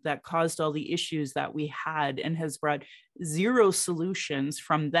government that caused all the issues that we had and has brought zero solutions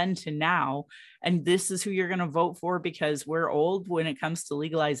from then to now. And this is who you're going to vote for because we're old when it comes to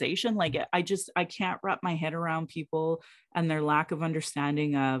legalization. Like I can't wrap my head around people and their lack of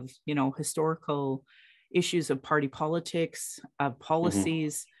understanding of, historical issues of party politics, of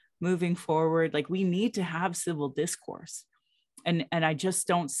policies moving forward. Like we need to have civil discourse. And I just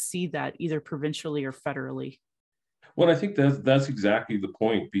don't see that either provincially or federally. Well, I think that's exactly the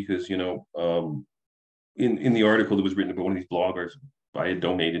point because in the article that was written about one of these bloggers, I had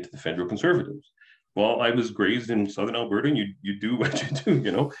donated to the federal conservatives. Well, I was raised in southern Alberta, and you do what you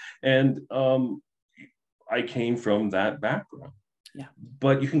do, and I came from that background. Yeah.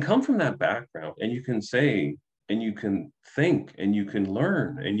 But you can come from that background, and you can say, and you can think, and you can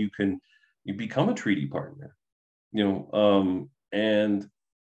learn, and you become a treaty partner, and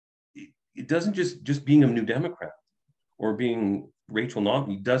it doesn't just being a New Democrat or being Rachel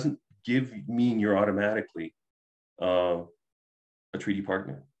Notley doesn't mean you're automatically a treaty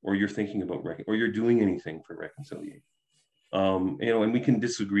partner, or you're thinking about or you're doing anything for reconciliation. And we can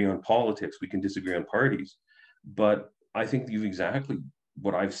disagree on politics, we can disagree on parties, but I think exactly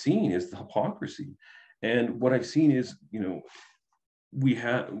what I've seen is the hypocrisy, and what I've seen is, we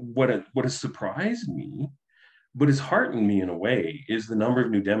have what has surprised me, but has heartened me in a way, is the number of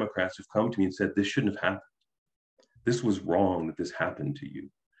New Democrats who've come to me and said this shouldn't have happened. This was wrong that this happened to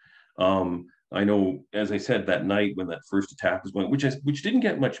you. I know, as I said, that night when that first attack was going, which didn't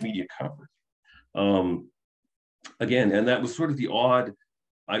get much media coverage. Again, and that was sort of the odd.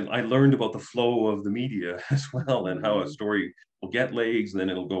 I learned about the flow of the media as well, and how a story will get legs and then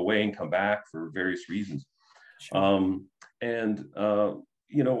it'll go away and come back for various reasons. Sure.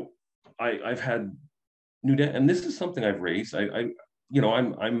 I've had and this is something I've raised. I'm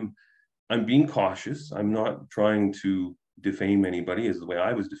being cautious. I'm not trying to defame anybody as the way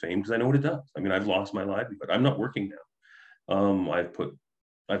I was defamed, because I know what it does. I mean, I've lost my livelihood. I'm not working now.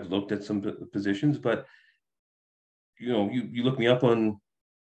 I've looked at some positions, but you look me up on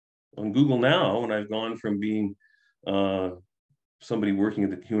Google now, and I've gone from being somebody working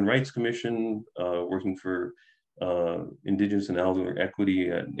at the Human Rights Commission, working for Indigenous and elder equity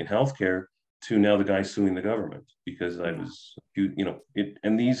in healthcare, to now the guy suing the government because I was,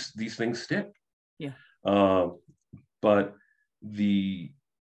 and these things stick. Yeah. But the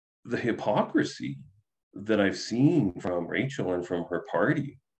hypocrisy that I've seen from Rachel and from her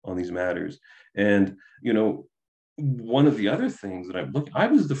party on these matters, and one of the other things that I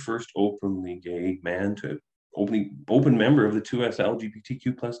was the first openly gay man to open member of the 2S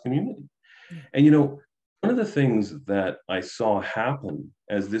LGBTQ plus community, and one of the things that I saw happen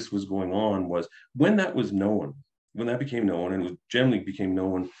as this was going on was when that became known, and it generally became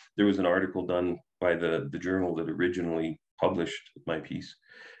known, there was an article done by the journal that originally published my piece.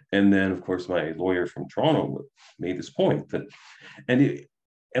 And then, of course, my lawyer from Toronto made this point that,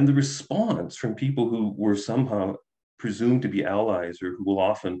 and the response from people who were somehow presumed to be allies, or who will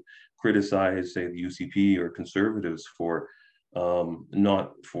often criticize, say, the UCP or conservatives for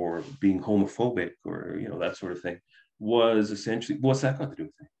not for being homophobic or that sort of thing, was essentially, what's that got to do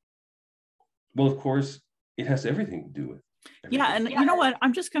with it? Well, of course, it has everything to do with everything. Yeah, and you know what?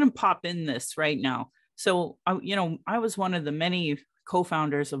 I'm just going to pop in this right now. So, I was one of the many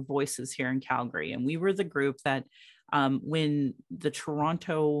co-founders of Voices here in Calgary, and we were the group that when the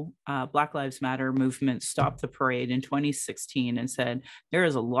Toronto Black Lives Matter movement stopped the parade in 2016 and said there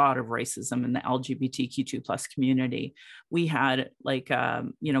is a lot of racism in the LGBTQ2 plus community, we had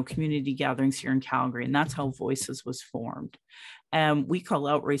community gatherings here in Calgary, and that's how Voices was formed. And we call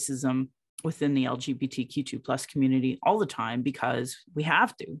out racism within the LGBTQ2 plus community all the time because we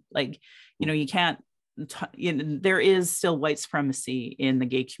have to. You can't. There is still white supremacy in the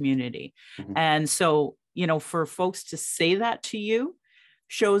gay community, and so for folks to say that to you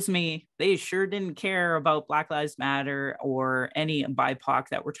shows me they sure didn't care about Black Lives Matter or any BIPOC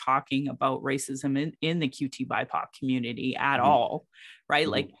that we're talking about racism in the QT BIPOC community at all, right?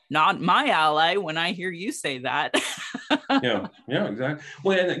 Like, not my ally when I hear you say that. yeah, exactly.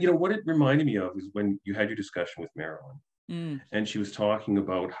 Well, and what it reminded me of is when you had your discussion with Marilyn, and she was talking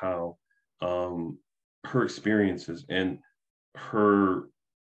about how her experiences and her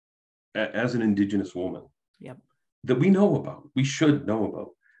as an Indigenous woman, that we know about, we should know about,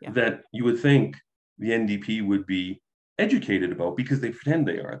 that you would think the NDP would be educated about because they pretend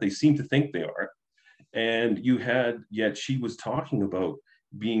they are. They seem to think they are. And yet she was talking about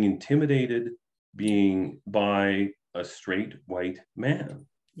being intimidated, by a straight white man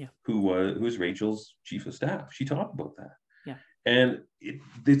who was Rachel's chief of staff. She talked about that. Yeah. And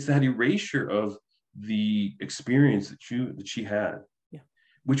it's that erasure of the experience that she had,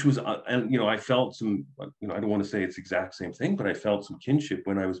 which was, I felt some, I don't want to say it's the exact same thing, but I felt some kinship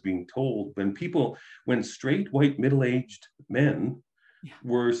when I was being told, when straight white middle-aged men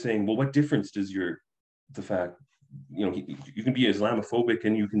were saying, well, what difference does the fact, you can be Islamophobic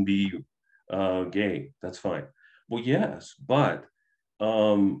and you can be gay, that's fine. Well, yes, but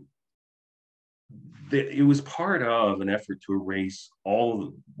it was part of an effort to erase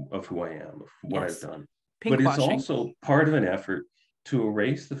all of who I am, of what I've done. But it's also part of an effort to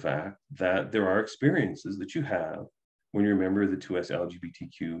erase the fact that there are experiences that you have when you're a member of the 2S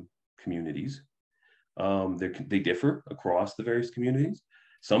LGBTQ communities. They differ across the various communities.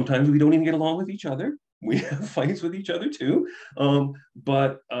 Sometimes we don't even get along with each other. We have fights with each other too.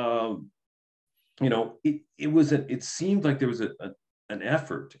 It seemed like there was an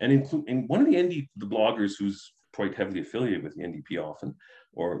effort, and one of the bloggers who's quite heavily affiliated with the NDP often,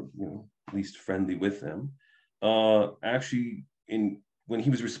 or at least friendly with them, actually when he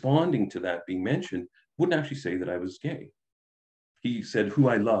was responding to that being mentioned, wouldn't actually say that I was gay. He said who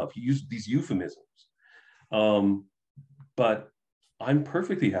I love. He used these euphemisms. But I'm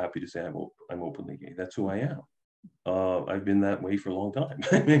perfectly happy to say I'm openly gay. That's who I am. I've been that way for a long time.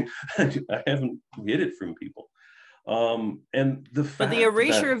 I mean, I haven't hid it from people. And but the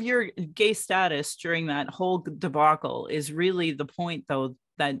erasure of your gay status during that whole debacle is really the point, though,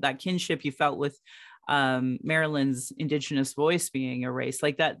 that kinship you felt with Marilyn's Indigenous voice being erased,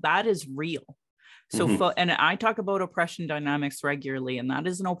 like that is real. So, and I talk about oppression dynamics regularly, and that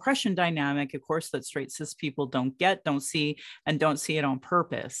is an oppression dynamic, of course, that straight cis people don't see it on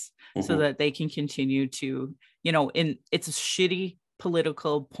purpose, so that they can continue to, it's a shitty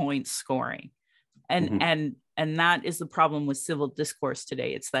political point scoring. And that is the problem with civil discourse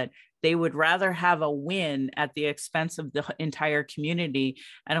today. It's that they would rather have a win at the expense of the entire community.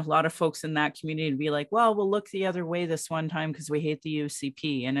 And a lot of folks in that community would be like, well, we'll look the other way this one time because we hate the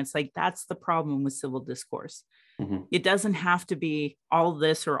UCP. And it's like, that's the problem with civil discourse. It doesn't have to be all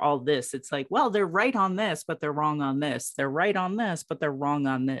this or all this. It's like, well, they're right on this, but they're wrong on this. They're right on this, but they're wrong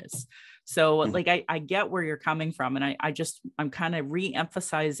on this. So like, I get where you're coming from. And I'm kind of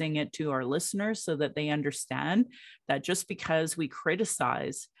re-emphasizing it to our listeners so that they understand that just because we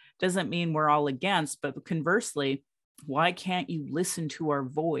criticize doesn't mean we're all against, but conversely, why can't you listen to our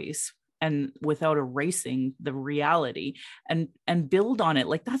voice and without erasing the reality and build on it?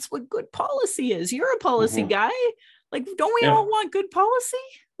 Like, that's what good policy is. You're a policy guy. Like, don't we all want good policy?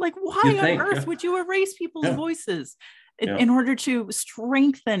 Like, why on earth would you erase people's voices in order to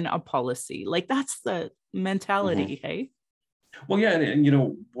strengthen a policy? Like, that's the mentality. Hey. Well, yeah.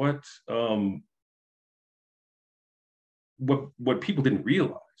 And what people didn't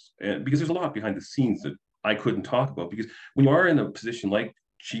realize, because there's a lot behind the scenes that I couldn't talk about, because when you are in a position like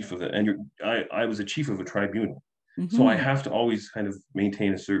chief of it, and I was a chief of a tribunal, So I Mm-hmm. have to always kind of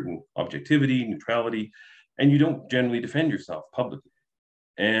maintain a certain objectivity, neutrality, and you don't generally defend yourself publicly.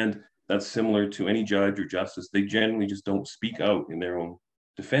 And that's similar to any judge or justice. They generally just don't speak out in their own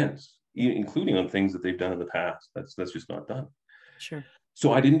defense, including on things that they've done in the past. That's just not done. Sure.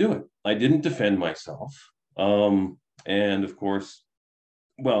 So I didn't do it. I didn't defend myself. And of course,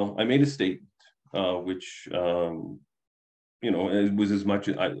 well, I made a statement, which it was as much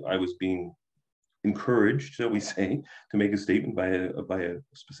as I was being encouraged, shall we say, to make a statement by a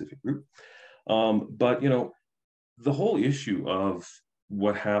specific group. But the whole issue of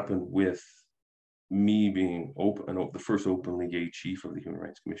what happened with me being the first openly gay chief of the Human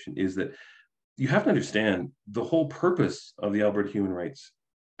Rights Commission is that you have to understand the whole purpose of the Alberta Human Rights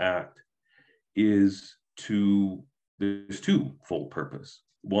Act is there's twofold purpose.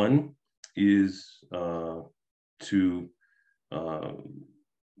 One is to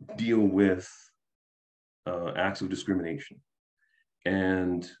deal with acts of discrimination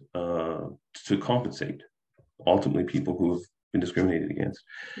and to compensate ultimately people who have been discriminated against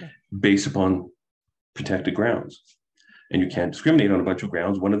based upon protected grounds. And you can't discriminate on a bunch of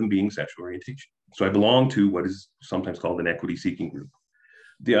grounds, one of them being sexual orientation. So I belong to what is sometimes called an equity seeking group.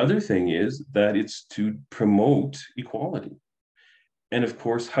 The other thing is that it's to promote equality. And of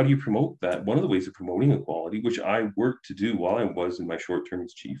course, how do you promote that? One of the ways of promoting equality, which I worked to do while I was in my short term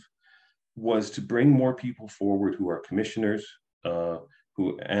as chief, was to bring more people forward who are commissioners, and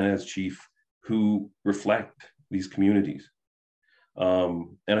as chief, who reflect these communities.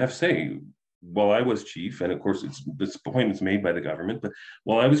 And I have to say, while I was chief, and of course this point is made by the government, but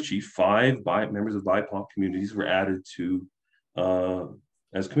while I was chief, 5 members of BIPOC communities were added to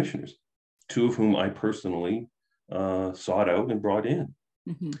as commissioners, 2 of whom I personally sought out and brought in.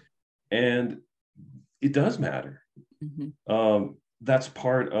 Mm-hmm. And it does matter. Mm-hmm. That's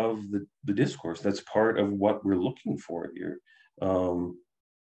part of the discourse. That's part of what we're looking for here.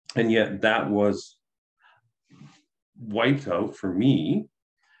 And yet that was wiped out for me.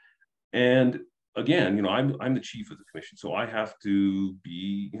 And again, I'm the chief of the commission, so I have to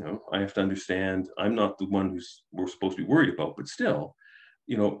be, I have to understand I'm not the one we're supposed to be worried about, but still,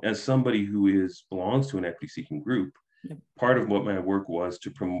 as somebody who belongs to an equity-seeking group, yep. Part of what my work was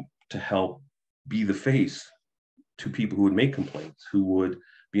to help be the face to people who would make complaints, who would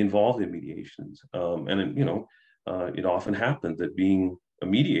be involved in mediations, and it often happened that being a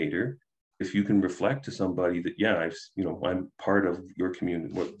mediator, if you can reflect to somebody that, yeah, I'm part of your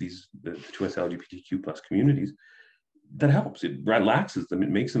community, the 2S LGBTQ plus communities, that helps. It relaxes them. It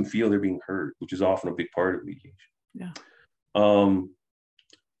makes them feel they're being heard, which is often a big part of mediation. Yeah.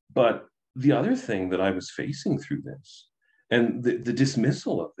 But the other thing that I was facing through this, and the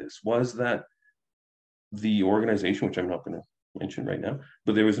dismissal of this, was that the organization, which I'm not going to mention right now,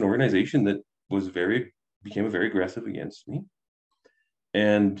 but there was an organization that became very aggressive against me,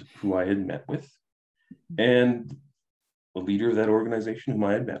 and who I had met with, and a leader of that organization whom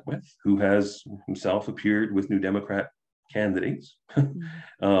I had met with, who has himself appeared with New Democrat candidates in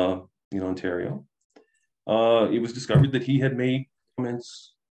Ontario. It was discovered that he had made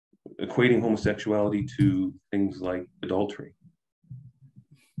comments equating homosexuality to things like adultery.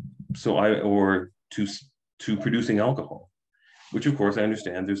 Or to producing alcohol, which of course I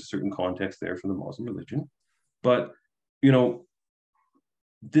understand there's a certain context there for the Muslim religion, but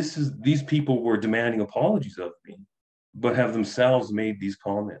these people were demanding apologies of me, but have themselves made these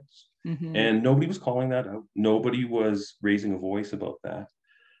comments, and nobody was calling that out. Nobody was raising a voice about that,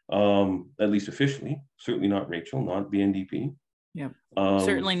 at least officially. Certainly not Rachel, not the NDP. Yeah,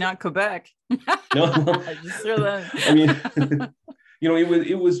 certainly not Quebec. No, I just throw that. I mean,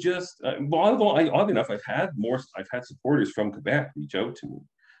 it was just oddly enough, I've had supporters from Quebec reach out to me.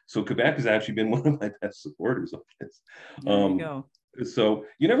 So Quebec has actually been one of my best supporters of this. There you go. So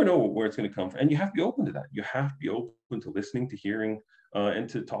you never know where it's going to come from, and you have to be open to that. You have to be open to listening, to hearing, and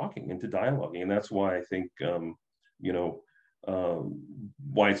to talking, and to dialoguing. And that's why I think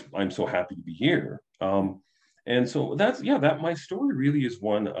why I'm so happy to be here. And so that my story really is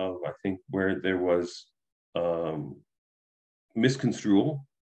one of, I think, where there was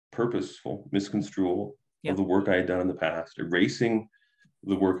purposeful misconstrual of the work I had done in the past, erasing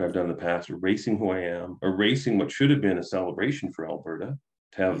the work I've done in the past, erasing who I am, erasing what should have been a celebration for Alberta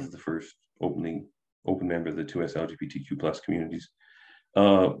to have the first open member of the 2S LGBTQ plus communities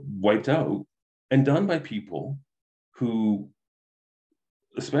wiped out, and done by people who,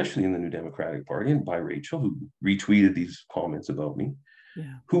 especially in the New Democratic Party and by Rachel, who retweeted these comments about me,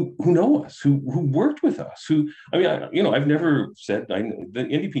 who know us, who worked with us, I've never said, the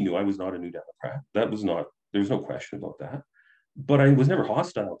NDP knew I was not a New Democrat. There was no question about that. But I was never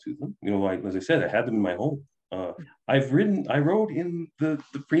hostile to them. As I said, I had them in my home. I wrote in the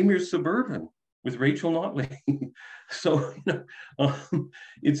Premier's Suburban with Rachel Notley. So,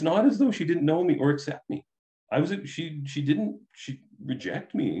 it's not as though she didn't know me or accept me. She didn't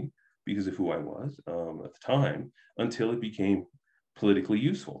reject me because of who I was at the time, until it became politically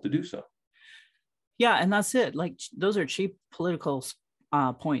useful to do so. Yeah, and that's it. Like, those are cheap political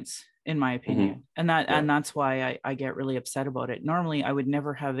points, in my opinion. Mm-hmm. And that's why I get really upset about it. Normally, I would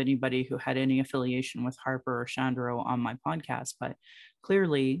never have anybody who had any affiliation with Harper or Shandro on my podcast, but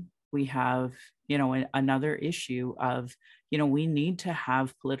clearly we have, another issue of, we need to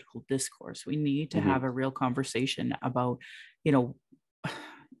have political discourse. We need to Mm-hmm. have a real conversation about, and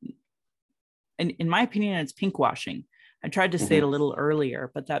in my opinion, it's pink washing. I tried to say it a little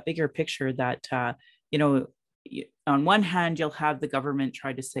earlier, but that bigger picture that, on one hand, you'll have the government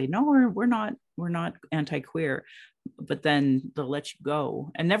try to say, no, we're not anti-queer, but then they'll let you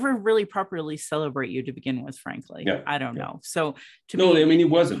go and never really properly celebrate you to begin with, frankly. Yeah. I don't know. So it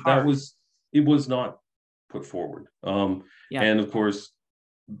wasn't. It was not put forward. And of course,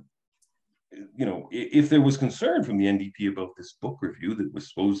 if there was concern from the NDP about this book review that was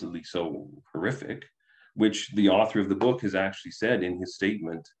supposedly so horrific, which the author of the book has actually said in his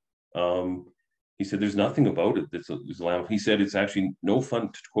statement, he said there's nothing about it that's Islam. He said it's actually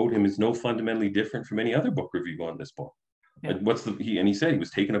to quote him, it's no fundamentally different from any other book review on this book. Yeah. He said he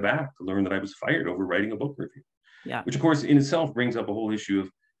was taken aback to learn that I was fired over writing a book review. Yeah. Which of course in itself brings up a whole issue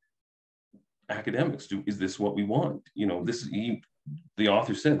of academics. Is this what we want? The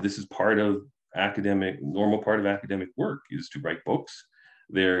author said this is normal part of academic work is to write books.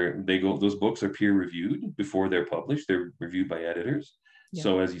 Those books are peer reviewed before they're published. They're reviewed by editors. Yeah.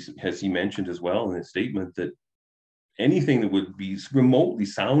 So as he mentioned as well in his statement, that anything that would be remotely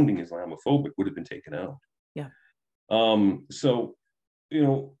sounding Islamophobic would have been taken out. Yeah. So,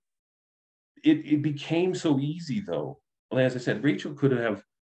 it became so easy though. As I said, Rachel could have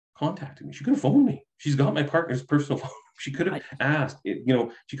contacted me. She could have phoned me. She's got my partner's personal phone. She could have asked,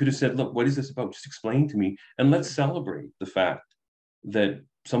 she could have said, look, what is this about? Just explain to me. And let's celebrate the fact that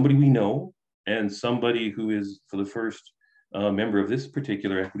somebody we know and somebody who is, for the first member of this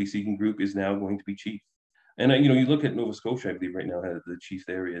particular equity seeking group, is now going to be chief. And you look at Nova Scotia, I believe right now the chief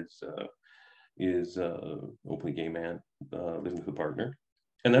there is openly gay man living with a partner,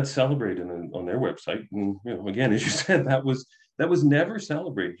 and that's celebrated on their website. And again, as you said, that was never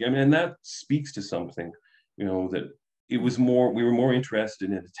celebrated. I mean, and that speaks to something, that we were more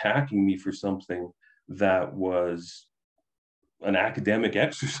interested in attacking me for something that was an academic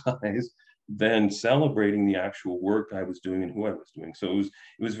exercise than celebrating the actual work I was doing and who I was doing. So it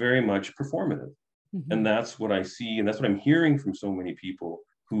was very much performative. Mm-hmm. And that's what I see, and that's what I'm hearing from so many people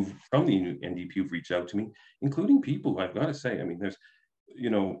from the NDP who've reached out to me, including people who, I've got to say, I mean, there's,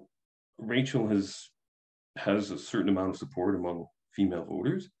 Rachel has a certain amount of support among female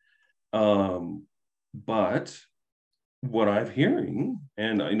voters. But what I'm hearing,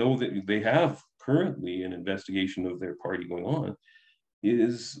 and I know that they have currently an investigation of their party going on,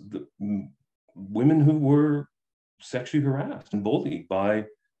 is the women who were sexually harassed and bullied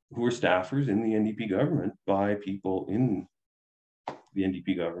who were staffers in the NDP government by people in the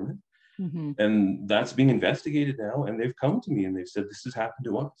NDP government. Mm-hmm. And that's being investigated now. And they've come to me and they've said, this has happened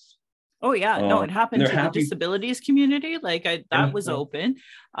to us. Oh, yeah. No, it happened to the disabilities community. Like that was open.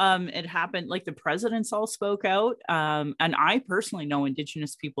 It happened, like the presidents all spoke out. And I personally know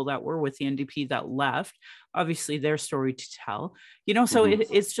Indigenous people that were with the NDP that left, obviously their story to tell, so mm-hmm.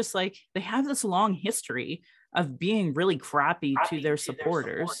 It's just like they have this long history of being really crappy to their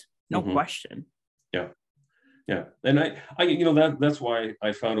supporters. No mm-hmm. question. Yeah. Yeah. And I that's why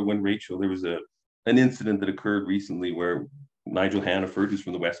I found it when Rachel, there was an incident that occurred recently where Nigel Hannaford, who's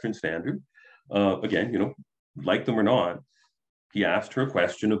from the Western Standard, again, like them or not, he asked her a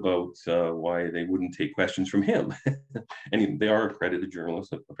question about why they wouldn't take questions from him. And they are accredited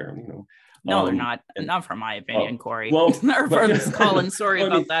journalists, apparently, No, they're not. Not from my opinion, Corey. Well, or from Collin, sorry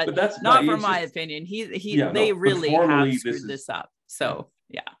about that. But that's not from my opinion. They really have screwed this up. So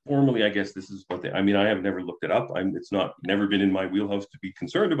yeah. Formally, I guess this is what I have never looked it up. It's never been in my wheelhouse to be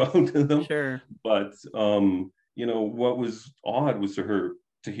concerned about them. Sure. But what was odd was to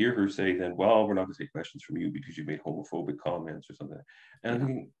hear her say then, well, we're not going to take questions from you because you made homophobic comments or something. And I'm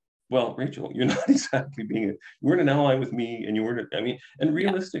thinking, well, Rachel, you're not exactly you weren't an ally with me, and you weren't, and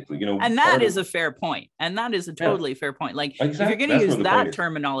realistically, And that is a fair point. And that is a totally fair point. Like, exactly. If you're going to use that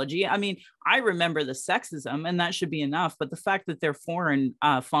terminology, I remember the sexism, and that should be enough. But the fact that they're foreign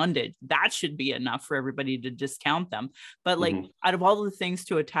funded, that should be enough for everybody to discount them. But mm-hmm. out of all the things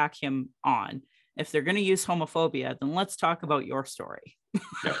to attack him on, if they're going to use homophobia, then let's talk about your story.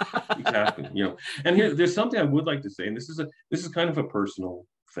 Yeah, exactly. And there's something I would like to say, and this is kind of a personal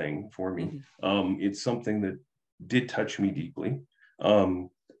thing for me. Mhm. It's something that did touch me deeply, um,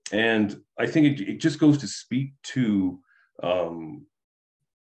 and I think it just goes to speak to um,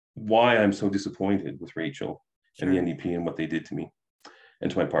 why I'm so disappointed with Rachel and the Sure. NDP and what they did to me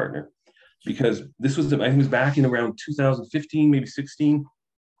and to my partner, Sure. because this was I was back in around 2015, maybe 16.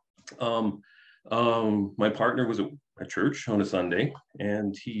 Um, my partner was at church on a Sunday,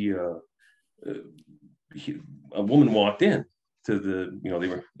 and uh, a woman walked in to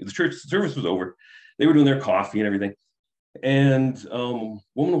the church service was over. They were doing their coffee and everything, and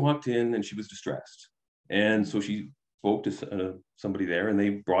woman walked in and she was distressed, and so she spoke to somebody there, and they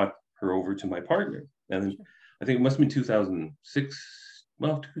brought her over to my partner. And Sure. I think it must have been 2006.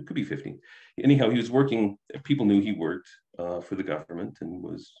 Well, it could be 15. Anyhow, he was working. People knew he worked for the government and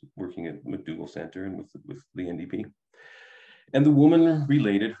was working at McDougall Center and with the NDP. And the woman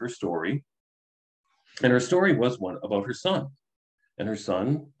related her story, and her story was one about her son. And her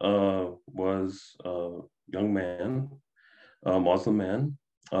son was a young man, a Muslim man,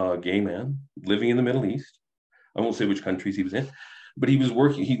 a gay man, living in the Middle East. I won't say which countries he was in, but he was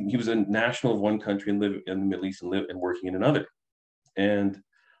working. He was a national of one country and live in the Middle East and working in another. And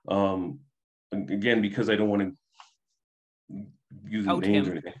um, again, because I don't want to use Out names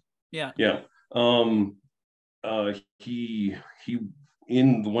or him. anything. Yeah. Yeah. He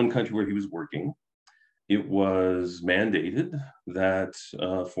in the one country where he was working, it was mandated that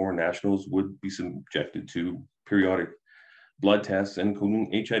foreign nationals would be subjected to periodic blood tests,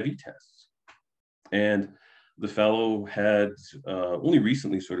 including HIV tests. And the fellow had only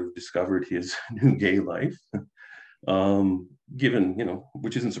recently sort of discovered his new gay life, given,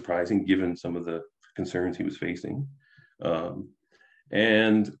 which isn't surprising given some of the concerns he was facing. Um,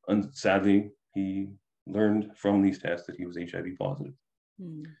 and sadly, he learned from these tests that he was HIV positive,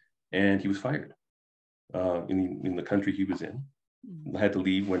 Mm. and he was fired in the country he was in. Mm. Had to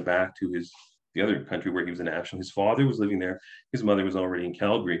leave, went back to the other country where he was a national. His father was living there. His mother was already in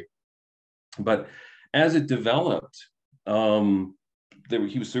Calgary. But as it developed,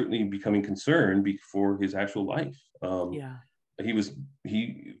 he was certainly becoming concerned for his actual life. Yeah. He was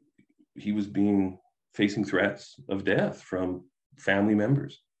he was being facing threats of death from family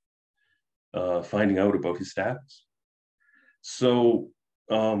members, finding out about his status. So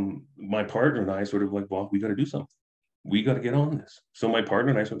my partner and I sort of like, well, we got to do something. We got to get on this. So my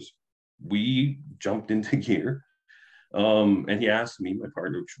partner and I we jumped into gear. And he asked me, my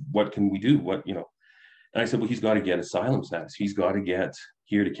partner, what can we do? And I said, well, he's got to get asylum status. He's got to get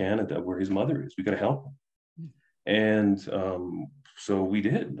here to Canada where his mother is. We got to help him. And so we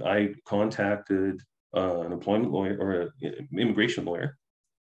did. I contacted an employment lawyer or an immigration lawyer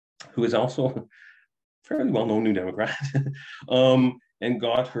who is also a fairly well-known New Democrat, and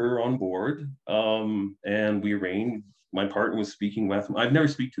got her on board. And we arranged. My partner was speaking with him. I've never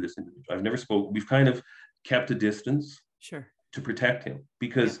speak to this individual. I've never spoke. We've kind of kept a distance Sure. to protect him Yeah.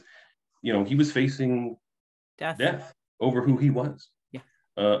 because he was facing Death. death over who he was. Yeah.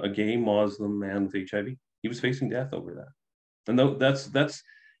 A gay Muslim man with HIV. He was facing death over that. And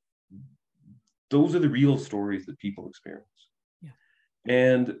those are the real stories that people experience. Yeah.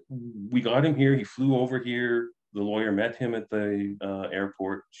 And we got him here. He flew over here. The lawyer met him at the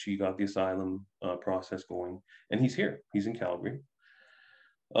airport. She got the asylum process going, and he's here. He's in Calgary.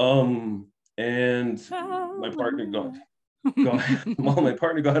 And my partner got well, my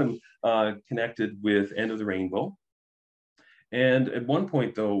partner got him connected with End of the Rainbow. And at one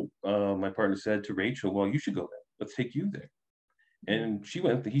point, though, my partner said to Rachel, well, you should go there. Let's take you there. And she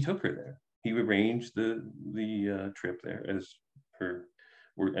went, he took her there. He arranged the trip there as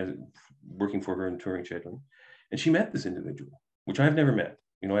working for her in touring scheduling. And she met this individual, which I've never met.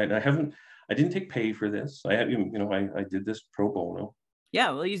 I didn't take pay for this. I did this pro bono.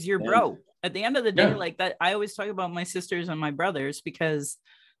 Yeah, well, he's your bro. At the end of the day, Yeah. like that, I always talk about my sisters and my brothers because,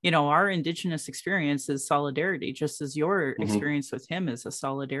 our Indigenous experience is solidarity, just as your experience with him is a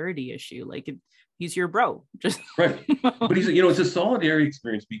solidarity issue. Like he's your bro. Just right. But it's a solidarity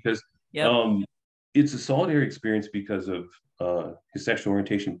experience because it's a solidarity experience because of his sexual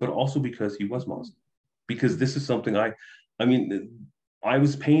orientation, but also because he was Muslim. Because this is something I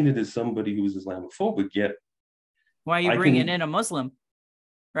was painted as somebody who was Islamophobic, yet why are you bringing in a Muslim?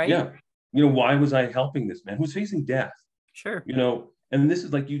 Right? Yeah. Why was I helping this man who's facing death? Sure. And this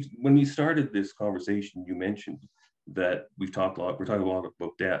is like when we started this conversation, you mentioned that we're talking a lot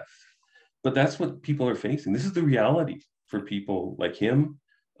about death, but that's what people are facing. This is the reality for people like him,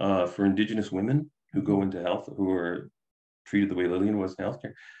 for Indigenous women who go into health, who are treated the way Lillian was in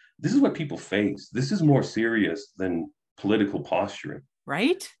healthcare. This is what people face. This is more serious than political posturing.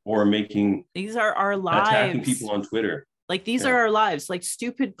 right? or making These are our attacking lives. people on Twitter. Like these Yeah. are our lives, like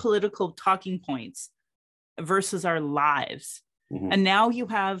stupid political talking points versus our lives. Mm-hmm. And now you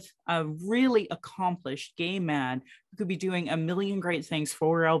have a really accomplished gay man who could be doing a million great things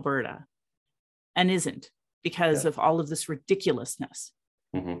for Alberta and isn't because of all of this ridiculousness.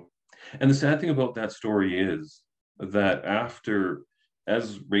 Mm-hmm. And the sad thing about that story is that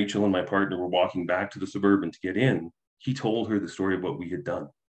as Rachel and my partner were walking back to the Suburban to get in, he told her the story of what we had done.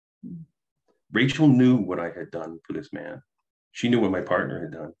 Mm-hmm. Rachel knew what I had done for this man. She knew what my partner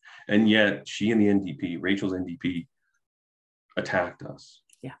had done. And yet she and the NDP, Rachel's NDP, attacked us.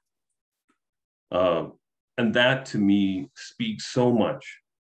 Yeah. And that to me speaks so much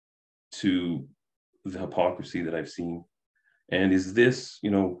to the hypocrisy that I've seen. And is this,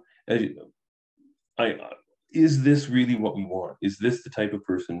 is this really what we want? Is this the type of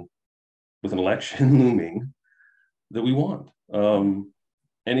person with an election looming that we want? And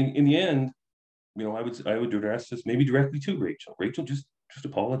in the end, I would address this maybe directly to Rachel. Rachel, just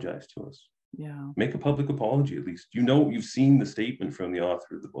apologize to us. Yeah. Make a public apology at least. You've seen the statement from the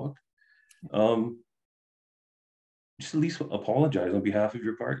author of the book. Just at least apologize on behalf of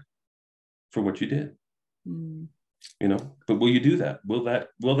your party for what you did. But will you do that?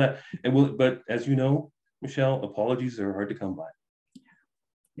 But as you know, Michelle, apologies are hard to come by.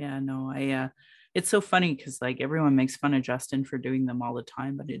 Yeah, no, it's so funny because like everyone makes fun of Justin for doing them all the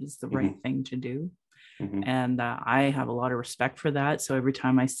time, but it is the right thing to do. Mm-hmm. And I have a lot of respect for that. So every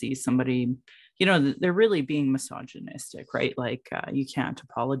time I see somebody, they're really being misogynistic, right? Like you can't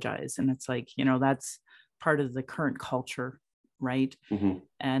apologize. And it's like, that's part of the current culture, right? Mm-hmm.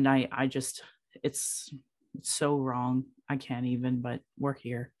 And I just, it's so wrong. I can't even, but we're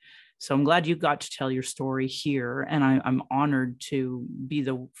here. So I'm glad you got to tell your story here, and I'm honored to be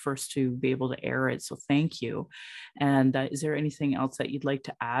the first to be able to air it. So thank you. And is there anything else that you'd like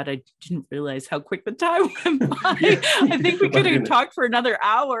to add? I didn't realize how quick the time went by. Yeah. I think we could have talked for another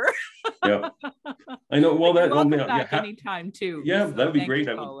hour. Yeah, I know. Well, welcome back anytime too. Yeah, so that'd be great.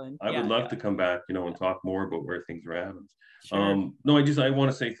 I would love to come back, and talk more about where things are at. Sure. No, I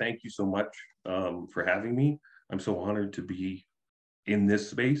want to say thank you so much for having me. I'm so honored to be in this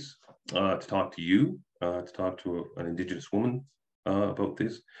space, to talk to you, to talk to an Indigenous woman about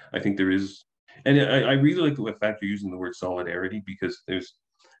this. I think there is, and I really like the fact you're using the word solidarity, because there's,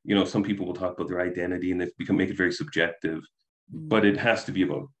 some people will talk about their identity and they make it very subjective, but it has to be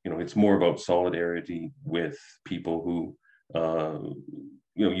about, it's more about solidarity with people who,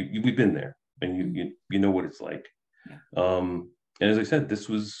 we've been there, and you know what it's like. Yeah. And as I said, this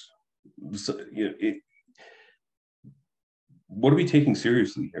was, what are we taking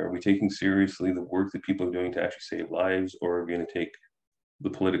seriously here? Are we taking seriously the work that people are doing to actually save lives, or are we going to take the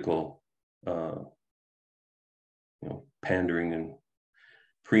political, pandering and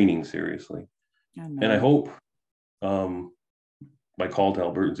preening seriously? And I hope my call to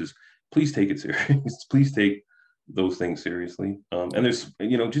Albertans is, please take it serious. Please take those things seriously. And there's,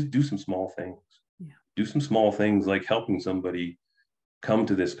 just do some small things. Yeah. Do some small things like helping somebody come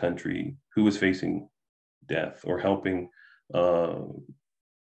to this country who is facing death, or helping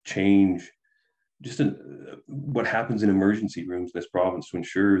change just what happens in emergency rooms in this province to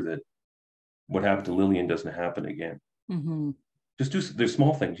ensure that what happened to Lillian doesn't happen again. Mm-hmm. There's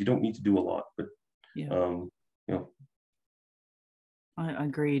small things. You don't need to do a lot, but I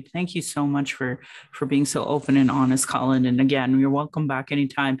agreed. Thank you so much for being so open and honest, Collin. And again, you're welcome back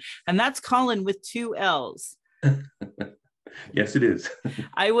anytime. And that's Collin with 2 L's. Yes, it is.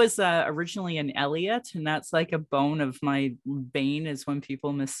 I was originally an Elliot, and that's like a bone of my bane is when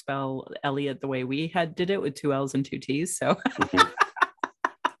people misspell Elliot the way we did it with 2 L's and 2 T's. So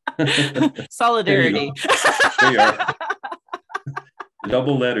solidarity. There you are.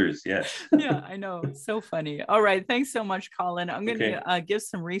 Double letters, yes. Yeah, I know. So funny. All right. Thanks so much, Collin. I'm going to give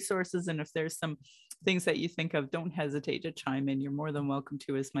some resources, and if there's some things that you think of, don't hesitate to chime in. You're more than welcome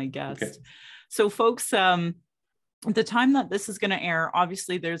to as my guest. Okay. So folks, the time that this is going to air,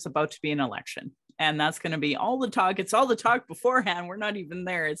 obviously there's about to be an election, and that's going to be all the talk. It's all the talk beforehand. We're not even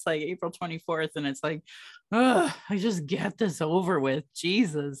there. It's like April 24th, and it's like, I just get this over with.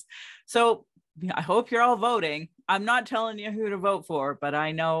 Jesus. So I hope you're all voting. I'm not telling you who to vote for, but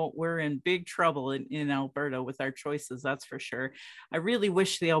I know we're in big trouble in Alberta with our choices. That's for sure. I really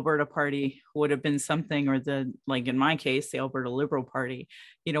wish the Alberta Party would have been something, or like in my case, the Alberta Liberal Party.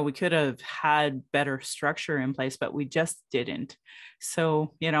 We could have had better structure in place, but we just didn't.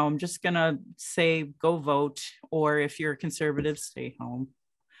 So, I'm just going to say, go vote. Or if you're a conservative, stay home.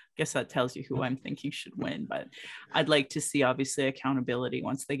 Guess that tells you who I'm thinking should win, but I'd like to see obviously accountability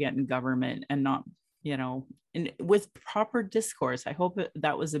once they get in government, and not you know, and with proper discourse. I hope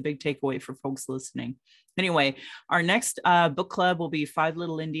that was a big takeaway for folks listening. Anyway, our next book club will be Five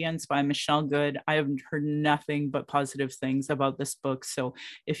Little Indians by Michelle Good. I have heard nothing but positive things about this book. So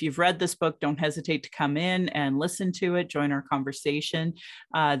if you've read this book, don't hesitate to come in and listen to it, join our conversation.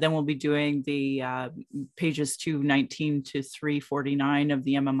 Then we'll be doing the pages 219 to 349 of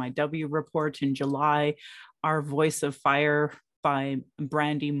the MMIW report in July. Our Voice of Fire by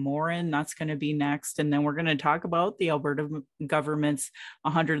Brandy Morin. That's going to be next. And then we're going to talk about the Alberta government's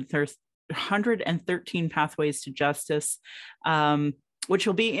 113 Pathways to Justice, which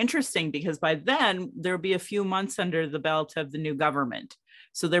will be interesting because by then there'll be a few months under the belt of the new government.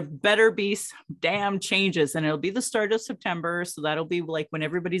 So there better be some damn changes, and it'll be the start of September. So that'll be like when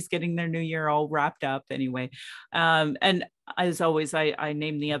everybody's getting their new year all wrapped up anyway. And as always, I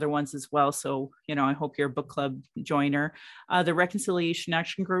name the other ones as well. So, you know, I hope you're a book club joiner. The Reconciliation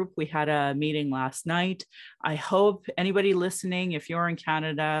Action Group, we had a meeting last night. I hope anybody listening, if you're in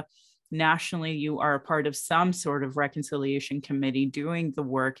Canada, nationally, you are a part of some sort of reconciliation committee doing the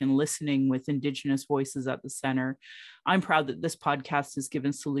work and listening with Indigenous voices at the center. I'm proud that this podcast has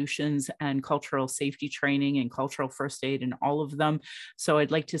given solutions and cultural safety training and cultural first aid in all of them. So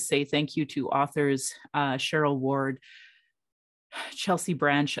I'd like to say thank you to authors Cheryl Ward, Chelsea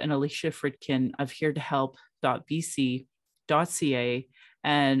Branch, and Alicia Fritkin of heretohelp.bc.ca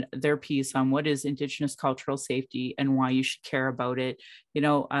and their piece on what is Indigenous cultural safety and why you should care about it. You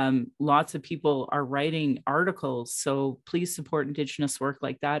know, lots of people are writing articles, so please support Indigenous work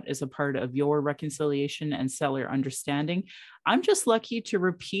like that as a part of your reconciliation and cellular understanding. I'm just lucky to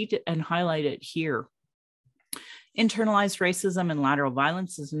repeat and highlight it here. Internalized racism and lateral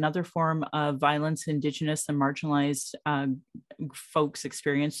violence is another form of violence Indigenous and marginalized folks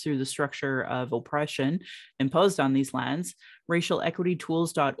experience through the structure of oppression imposed on these lands.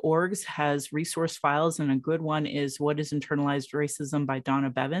 RacialEquityTools.org has resource files, and a good one is What is Internalized Racism by Donna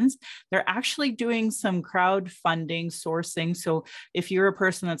Bevins. They're actually doing some crowdfunding sourcing. So if you're a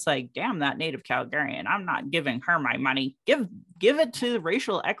person that's like, damn, that Native Calgarian, I'm not giving her my money, give it to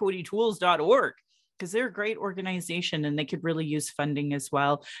RacialEquityTools.org. because they're a great organization and they could really use funding as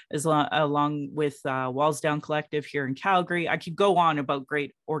well, along with Walls Down Collective here in Calgary. I could go on about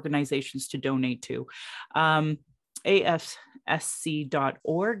great organizations to donate to.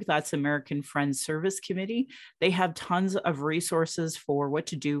 AFSC.org, that's American Friends Service Committee. They have tons of resources for what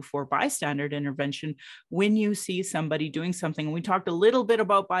to do for bystander intervention when you see somebody doing something. We talked a little bit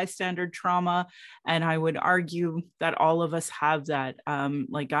about bystander trauma, and I would argue that all of us have that.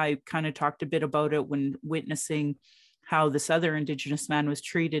 Like I kind of talked a bit about it when witnessing how this other Indigenous man was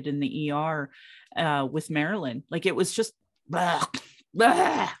treated in the ER with Marilyn. Like it was just blah,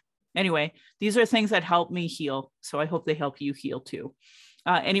 blah. Anyway, these are things that help me heal. So I hope they help you heal too.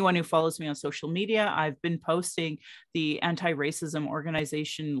 Anyone who follows me on social media, I've been posting the anti-racism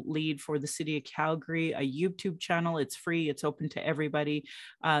organization lead for the city of Calgary, a YouTube channel. It's free. It's open to everybody,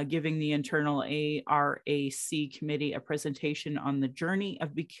 giving the internal ARAC committee a presentation on the journey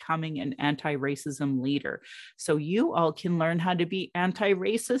of becoming an anti-racism leader. So you all can learn how to be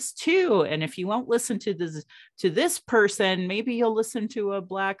anti-racist too. And if you won't listen to this person, maybe you'll listen to a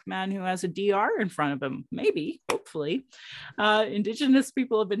Black man who has a DR in front of him. Maybe, hopefully. Indigenous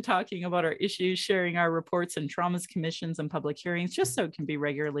people have been talking about our issues, sharing our reports and traumas commissions and public hearings just so it can be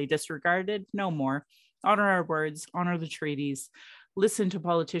regularly disregarded. No more. Honor our words, honor the treaties, listen to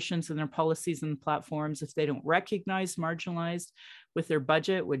politicians and their policies and platforms if they don't recognize marginalized with their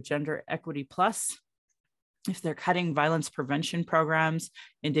budget with Gender Equity Plus. If they're cutting violence prevention programs,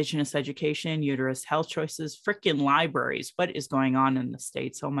 Indigenous education, uterus health choices, freaking libraries. What is going on in the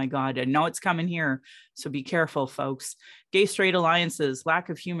States? Oh my God. I know it's coming here. So be careful, folks. Gay straight alliances, lack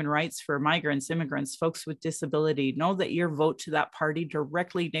of human rights for migrants, immigrants, folks with disability. Know that your vote to that party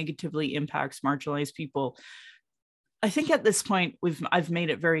directly negatively impacts marginalized people. I think at this point, I've made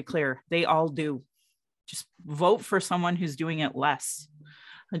it very clear. They all do. Just vote for someone who's doing it less.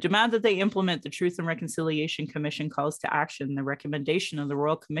 I demand that they implement the Truth and Reconciliation Commission calls to action, the recommendation of the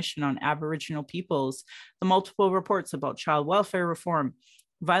Royal Commission on Aboriginal Peoples, the multiple reports about child welfare reform,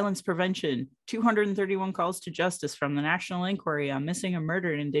 violence prevention, 231 calls to justice from the National Inquiry on Missing and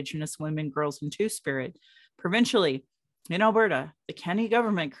Murdered Indigenous Women, Girls, and Two-Spirit. Provincially, in Alberta, the county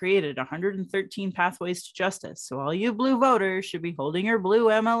government created 113 pathways to justice. So all you blue voters should be holding your blue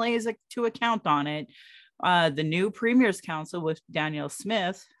MLAs to account on it. The new Premier's Council with Danielle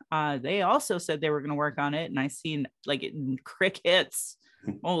Smith, they also said they were going to work on it. And I seen like it in crickets.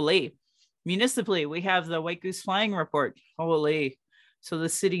 Holy. Municipally, we have the White Goose Flying Report. Holy. So the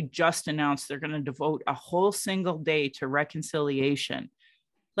city just announced they're going to devote a whole single day to reconciliation.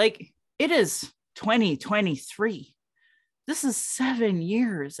 Like it is 2023. This is 7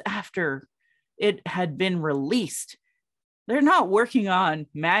 years after it had been released. They're not working on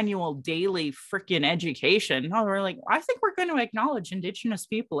manual daily freaking education. No, we're like, I think we're going to acknowledge Indigenous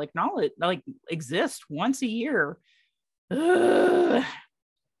people exist once a year. Ugh.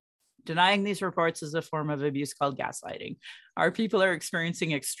 Denying these reports is a form of abuse called gaslighting. Our people are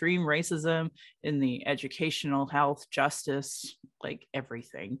experiencing extreme racism in the educational, health, justice, like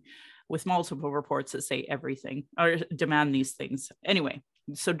everything, with multiple reports that say everything or demand these things. Anyway,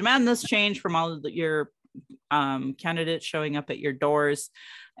 so demand this change from all of your candidates showing up at your doors.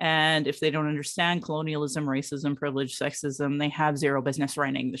 And if they don't understand colonialism, racism, privilege, sexism, they have zero business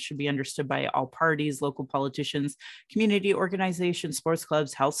running. This should be understood by all parties, local politicians, community organizations, sports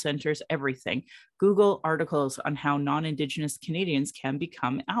clubs, health centers, everything. Google articles on how non-Indigenous Canadians can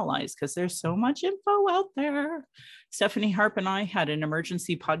become allies because there's so much info out there. Stephanie Harp and I had an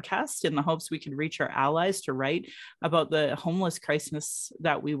emergency podcast in the hopes we could reach our allies to write about the homeless crisis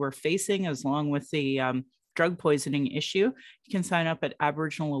that we were facing, as long with the drug poisoning issue. You can sign up at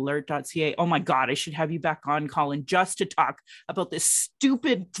aboriginalalert.ca. Oh my God, I should have you back on, Collin, just to talk about this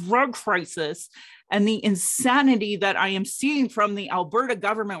stupid drug crisis and the insanity that I am seeing from the Alberta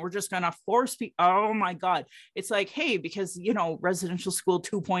government. We're just going to force people. Oh my God. It's like, hey, because, residential school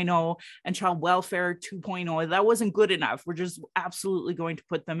 2.0 and child welfare 2.0, that wasn't good enough. We're just absolutely going to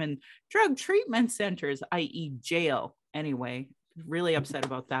put them in drug treatment centers, i.e. jail. Anyway, really upset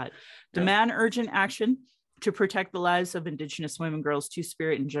about that. Demand urgent action to protect the lives of Indigenous women, girls,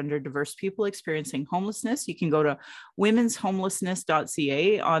 Two-Spirit, and gender diverse people experiencing homelessness. You can go to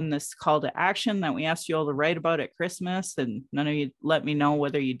womenshomelessness.ca on this call to action that we asked you all to write about at Christmas, and none of you let me know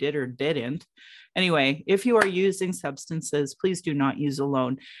whether you did or didn't. Anyway, if you are using substances, please do not use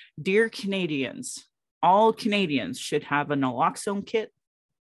alone. Dear Canadians, all Canadians should have a naloxone kit.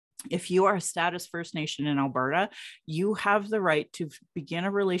 If you are a status First Nation in Alberta, you have the right to begin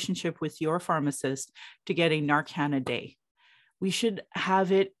a relationship with your pharmacist to get a Narcan a day. We should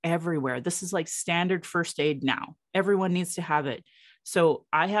have it everywhere. This is like standard first aid now. Everyone needs to have it. So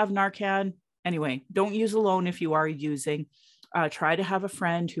I have Narcan. Anyway, don't use alone if you are using. Try to have a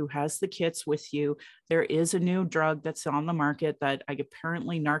friend who has the kits with you. There is a new drug that's on the market that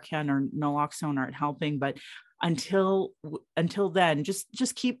apparently Narcan or naloxone aren't helping, but until then,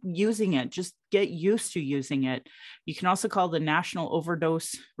 just keep using it. Just get used to using it. You can also call the National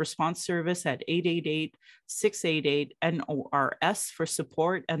Overdose Response Service at 888-688-NORS for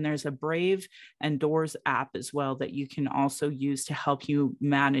support. And there's a Brave and Doors app as well that you can also use to help you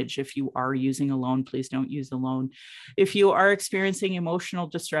manage if you are using alone. Please don't use alone. If you are experiencing emotional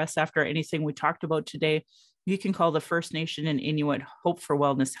distress after anything we talked about today, you can call the First Nation and Inuit Hope for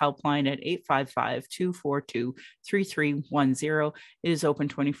Wellness helpline at 855-242-3310. It is open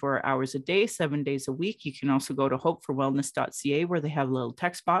 24 hours a day, 7 days a week. You can also go to hopeforwellness.ca where they have a little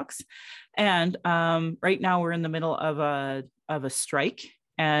text box. And right now we're in the middle of a strike.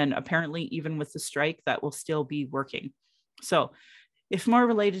 And apparently even with the strike, that will still be working. So if more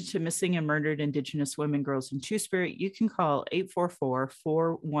related to missing and murdered Indigenous women, girls, and Two-Spirit, you can call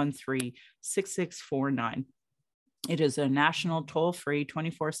 844-413-6649. It is a national toll-free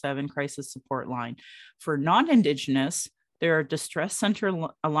 24/7 crisis support line. For non-Indigenous, there are distress center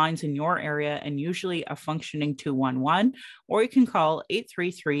lines in your area and usually a functioning 211, or you can call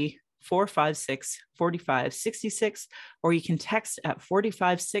 833-456-4566, or you can text at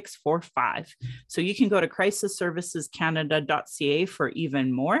 45645. So you can go to crisisservicescanada.ca for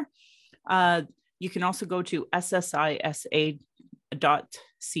even more. You can also go to ssisa.ca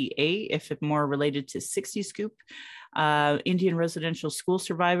if it's more related to 60 Scoop. Indian Residential School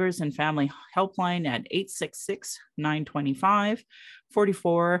Survivors and Family Helpline at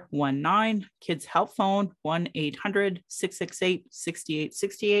 866-925-4419. Kids Help Phone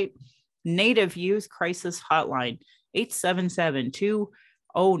 1-800-668-6868. Native Youth Crisis Hotline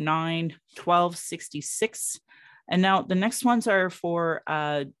 877-209-1266. And now the next ones are for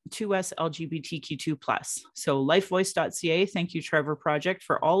 2S LGBTQ2+. So lifevoice.ca, thank you, Trevor Project,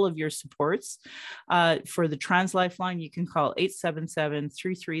 for all of your supports. For the Trans Lifeline, you can call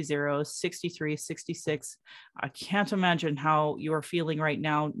 877-330-6366. I can't imagine how you are feeling right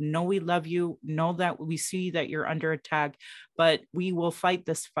now. Know we love you. Know that we see that you're under attack, but we will fight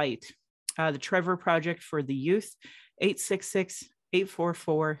this fight. The Trevor Project for the youth,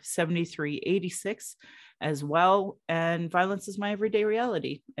 866-844-7386. as well. And violence is my everyday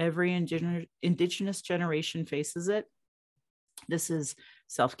reality. Every Indigenous generation faces it. This is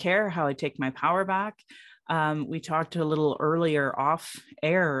self-care, how I take my power back. We talked a little earlier off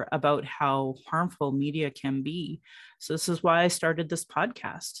air about how harmful media can be. So, this is why I started this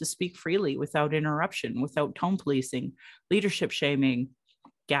podcast, to speak freely without interruption, without tone policing, leadership shaming,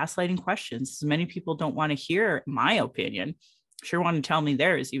 gaslighting questions. Many people don't want to hear my opinion, sure want to tell me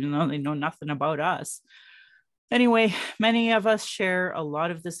theirs, even though they know nothing about us. Anyway, many of us share a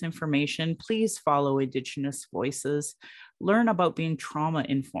lot of this information. Please follow Indigenous voices. Learn about being trauma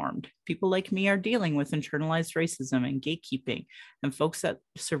informed. People like me are dealing with internalized racism and gatekeeping, and folks that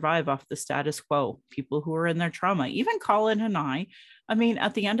survive off the status quo, people who are in their trauma. Even Collin and I mean,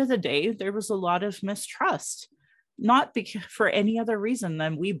 at the end of the day, there was a lot of mistrust, not for any other reason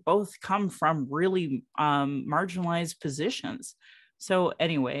than we both come from really marginalized positions. So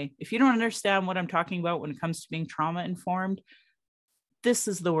anyway, if you don't understand what I'm talking about when it comes to being trauma informed, this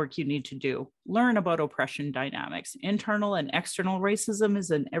is the work you need to do. Learn about oppression dynamics. Internal and external racism is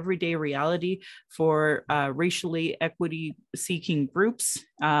an everyday reality for racially equity seeking groups,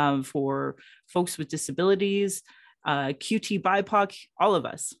 for folks with disabilities, QT, BIPOC, all of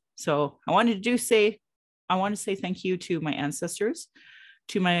us. So I want to say thank you to my ancestors,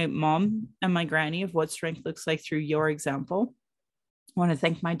 to my mom and my granny, of what strength looks like through your example. I want to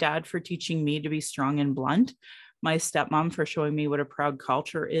thank my dad for teaching me to be strong and blunt, my stepmom for showing me what a proud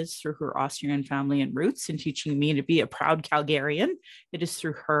culture is through her Austrian family and roots, and teaching me to be a proud Calgarian. It is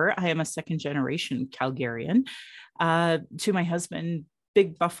through her I am a second generation Calgarian. To my husband,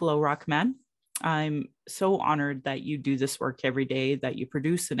 Big Buffalo Rock Man, I'm so honored that you do this work every day, that you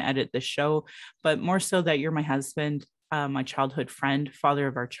produce and edit the show, but more so that you're my husband, my childhood friend, father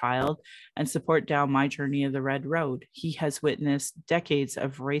of our child, and support down my journey of the Red Road. He has witnessed decades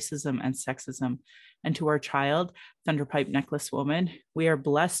of racism and sexism. And to our child, Thunderpipe Necklace Woman, we are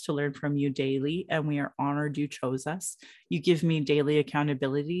blessed to learn from you daily, and we are honored you chose us. You give me daily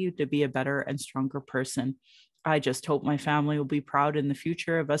accountability to be a better and stronger person. I just hope my family will be proud in the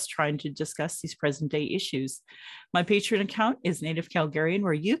future of us trying to discuss these present day issues. My Patreon account is Native Calgarian,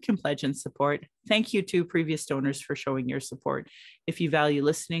 where you can pledge and support. Thank you to previous donors for showing your support. If you value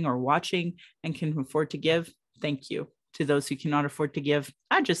listening or watching and can afford to give, thank you. To those who cannot afford to give,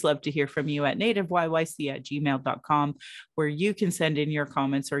 I'd just love to hear from you at nativeyyc@gmail.com, where you can send in your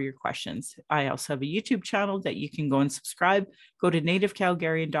comments or your questions. I also have a YouTube channel that you can go and subscribe. Go to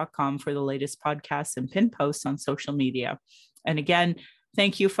nativecalgarian.com for the latest podcasts and pin posts on social media. And again,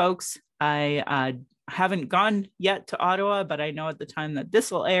 thank you, folks. I haven't gone yet to Ottawa, but I know at the time that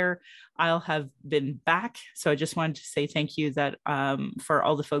this will air, I'll have been back. So I just wanted to say thank you that for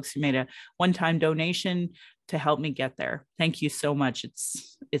all the folks who made a one-time donation to help me get there. Thank you so much.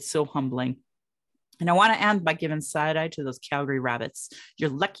 It's so humbling. And I want to end by giving side eye to those Calgary rabbits. You're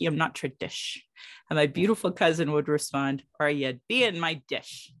lucky I'm not tradish. And my beautiful cousin would respond, or you'd be in my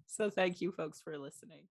dish. So thank you folks for listening.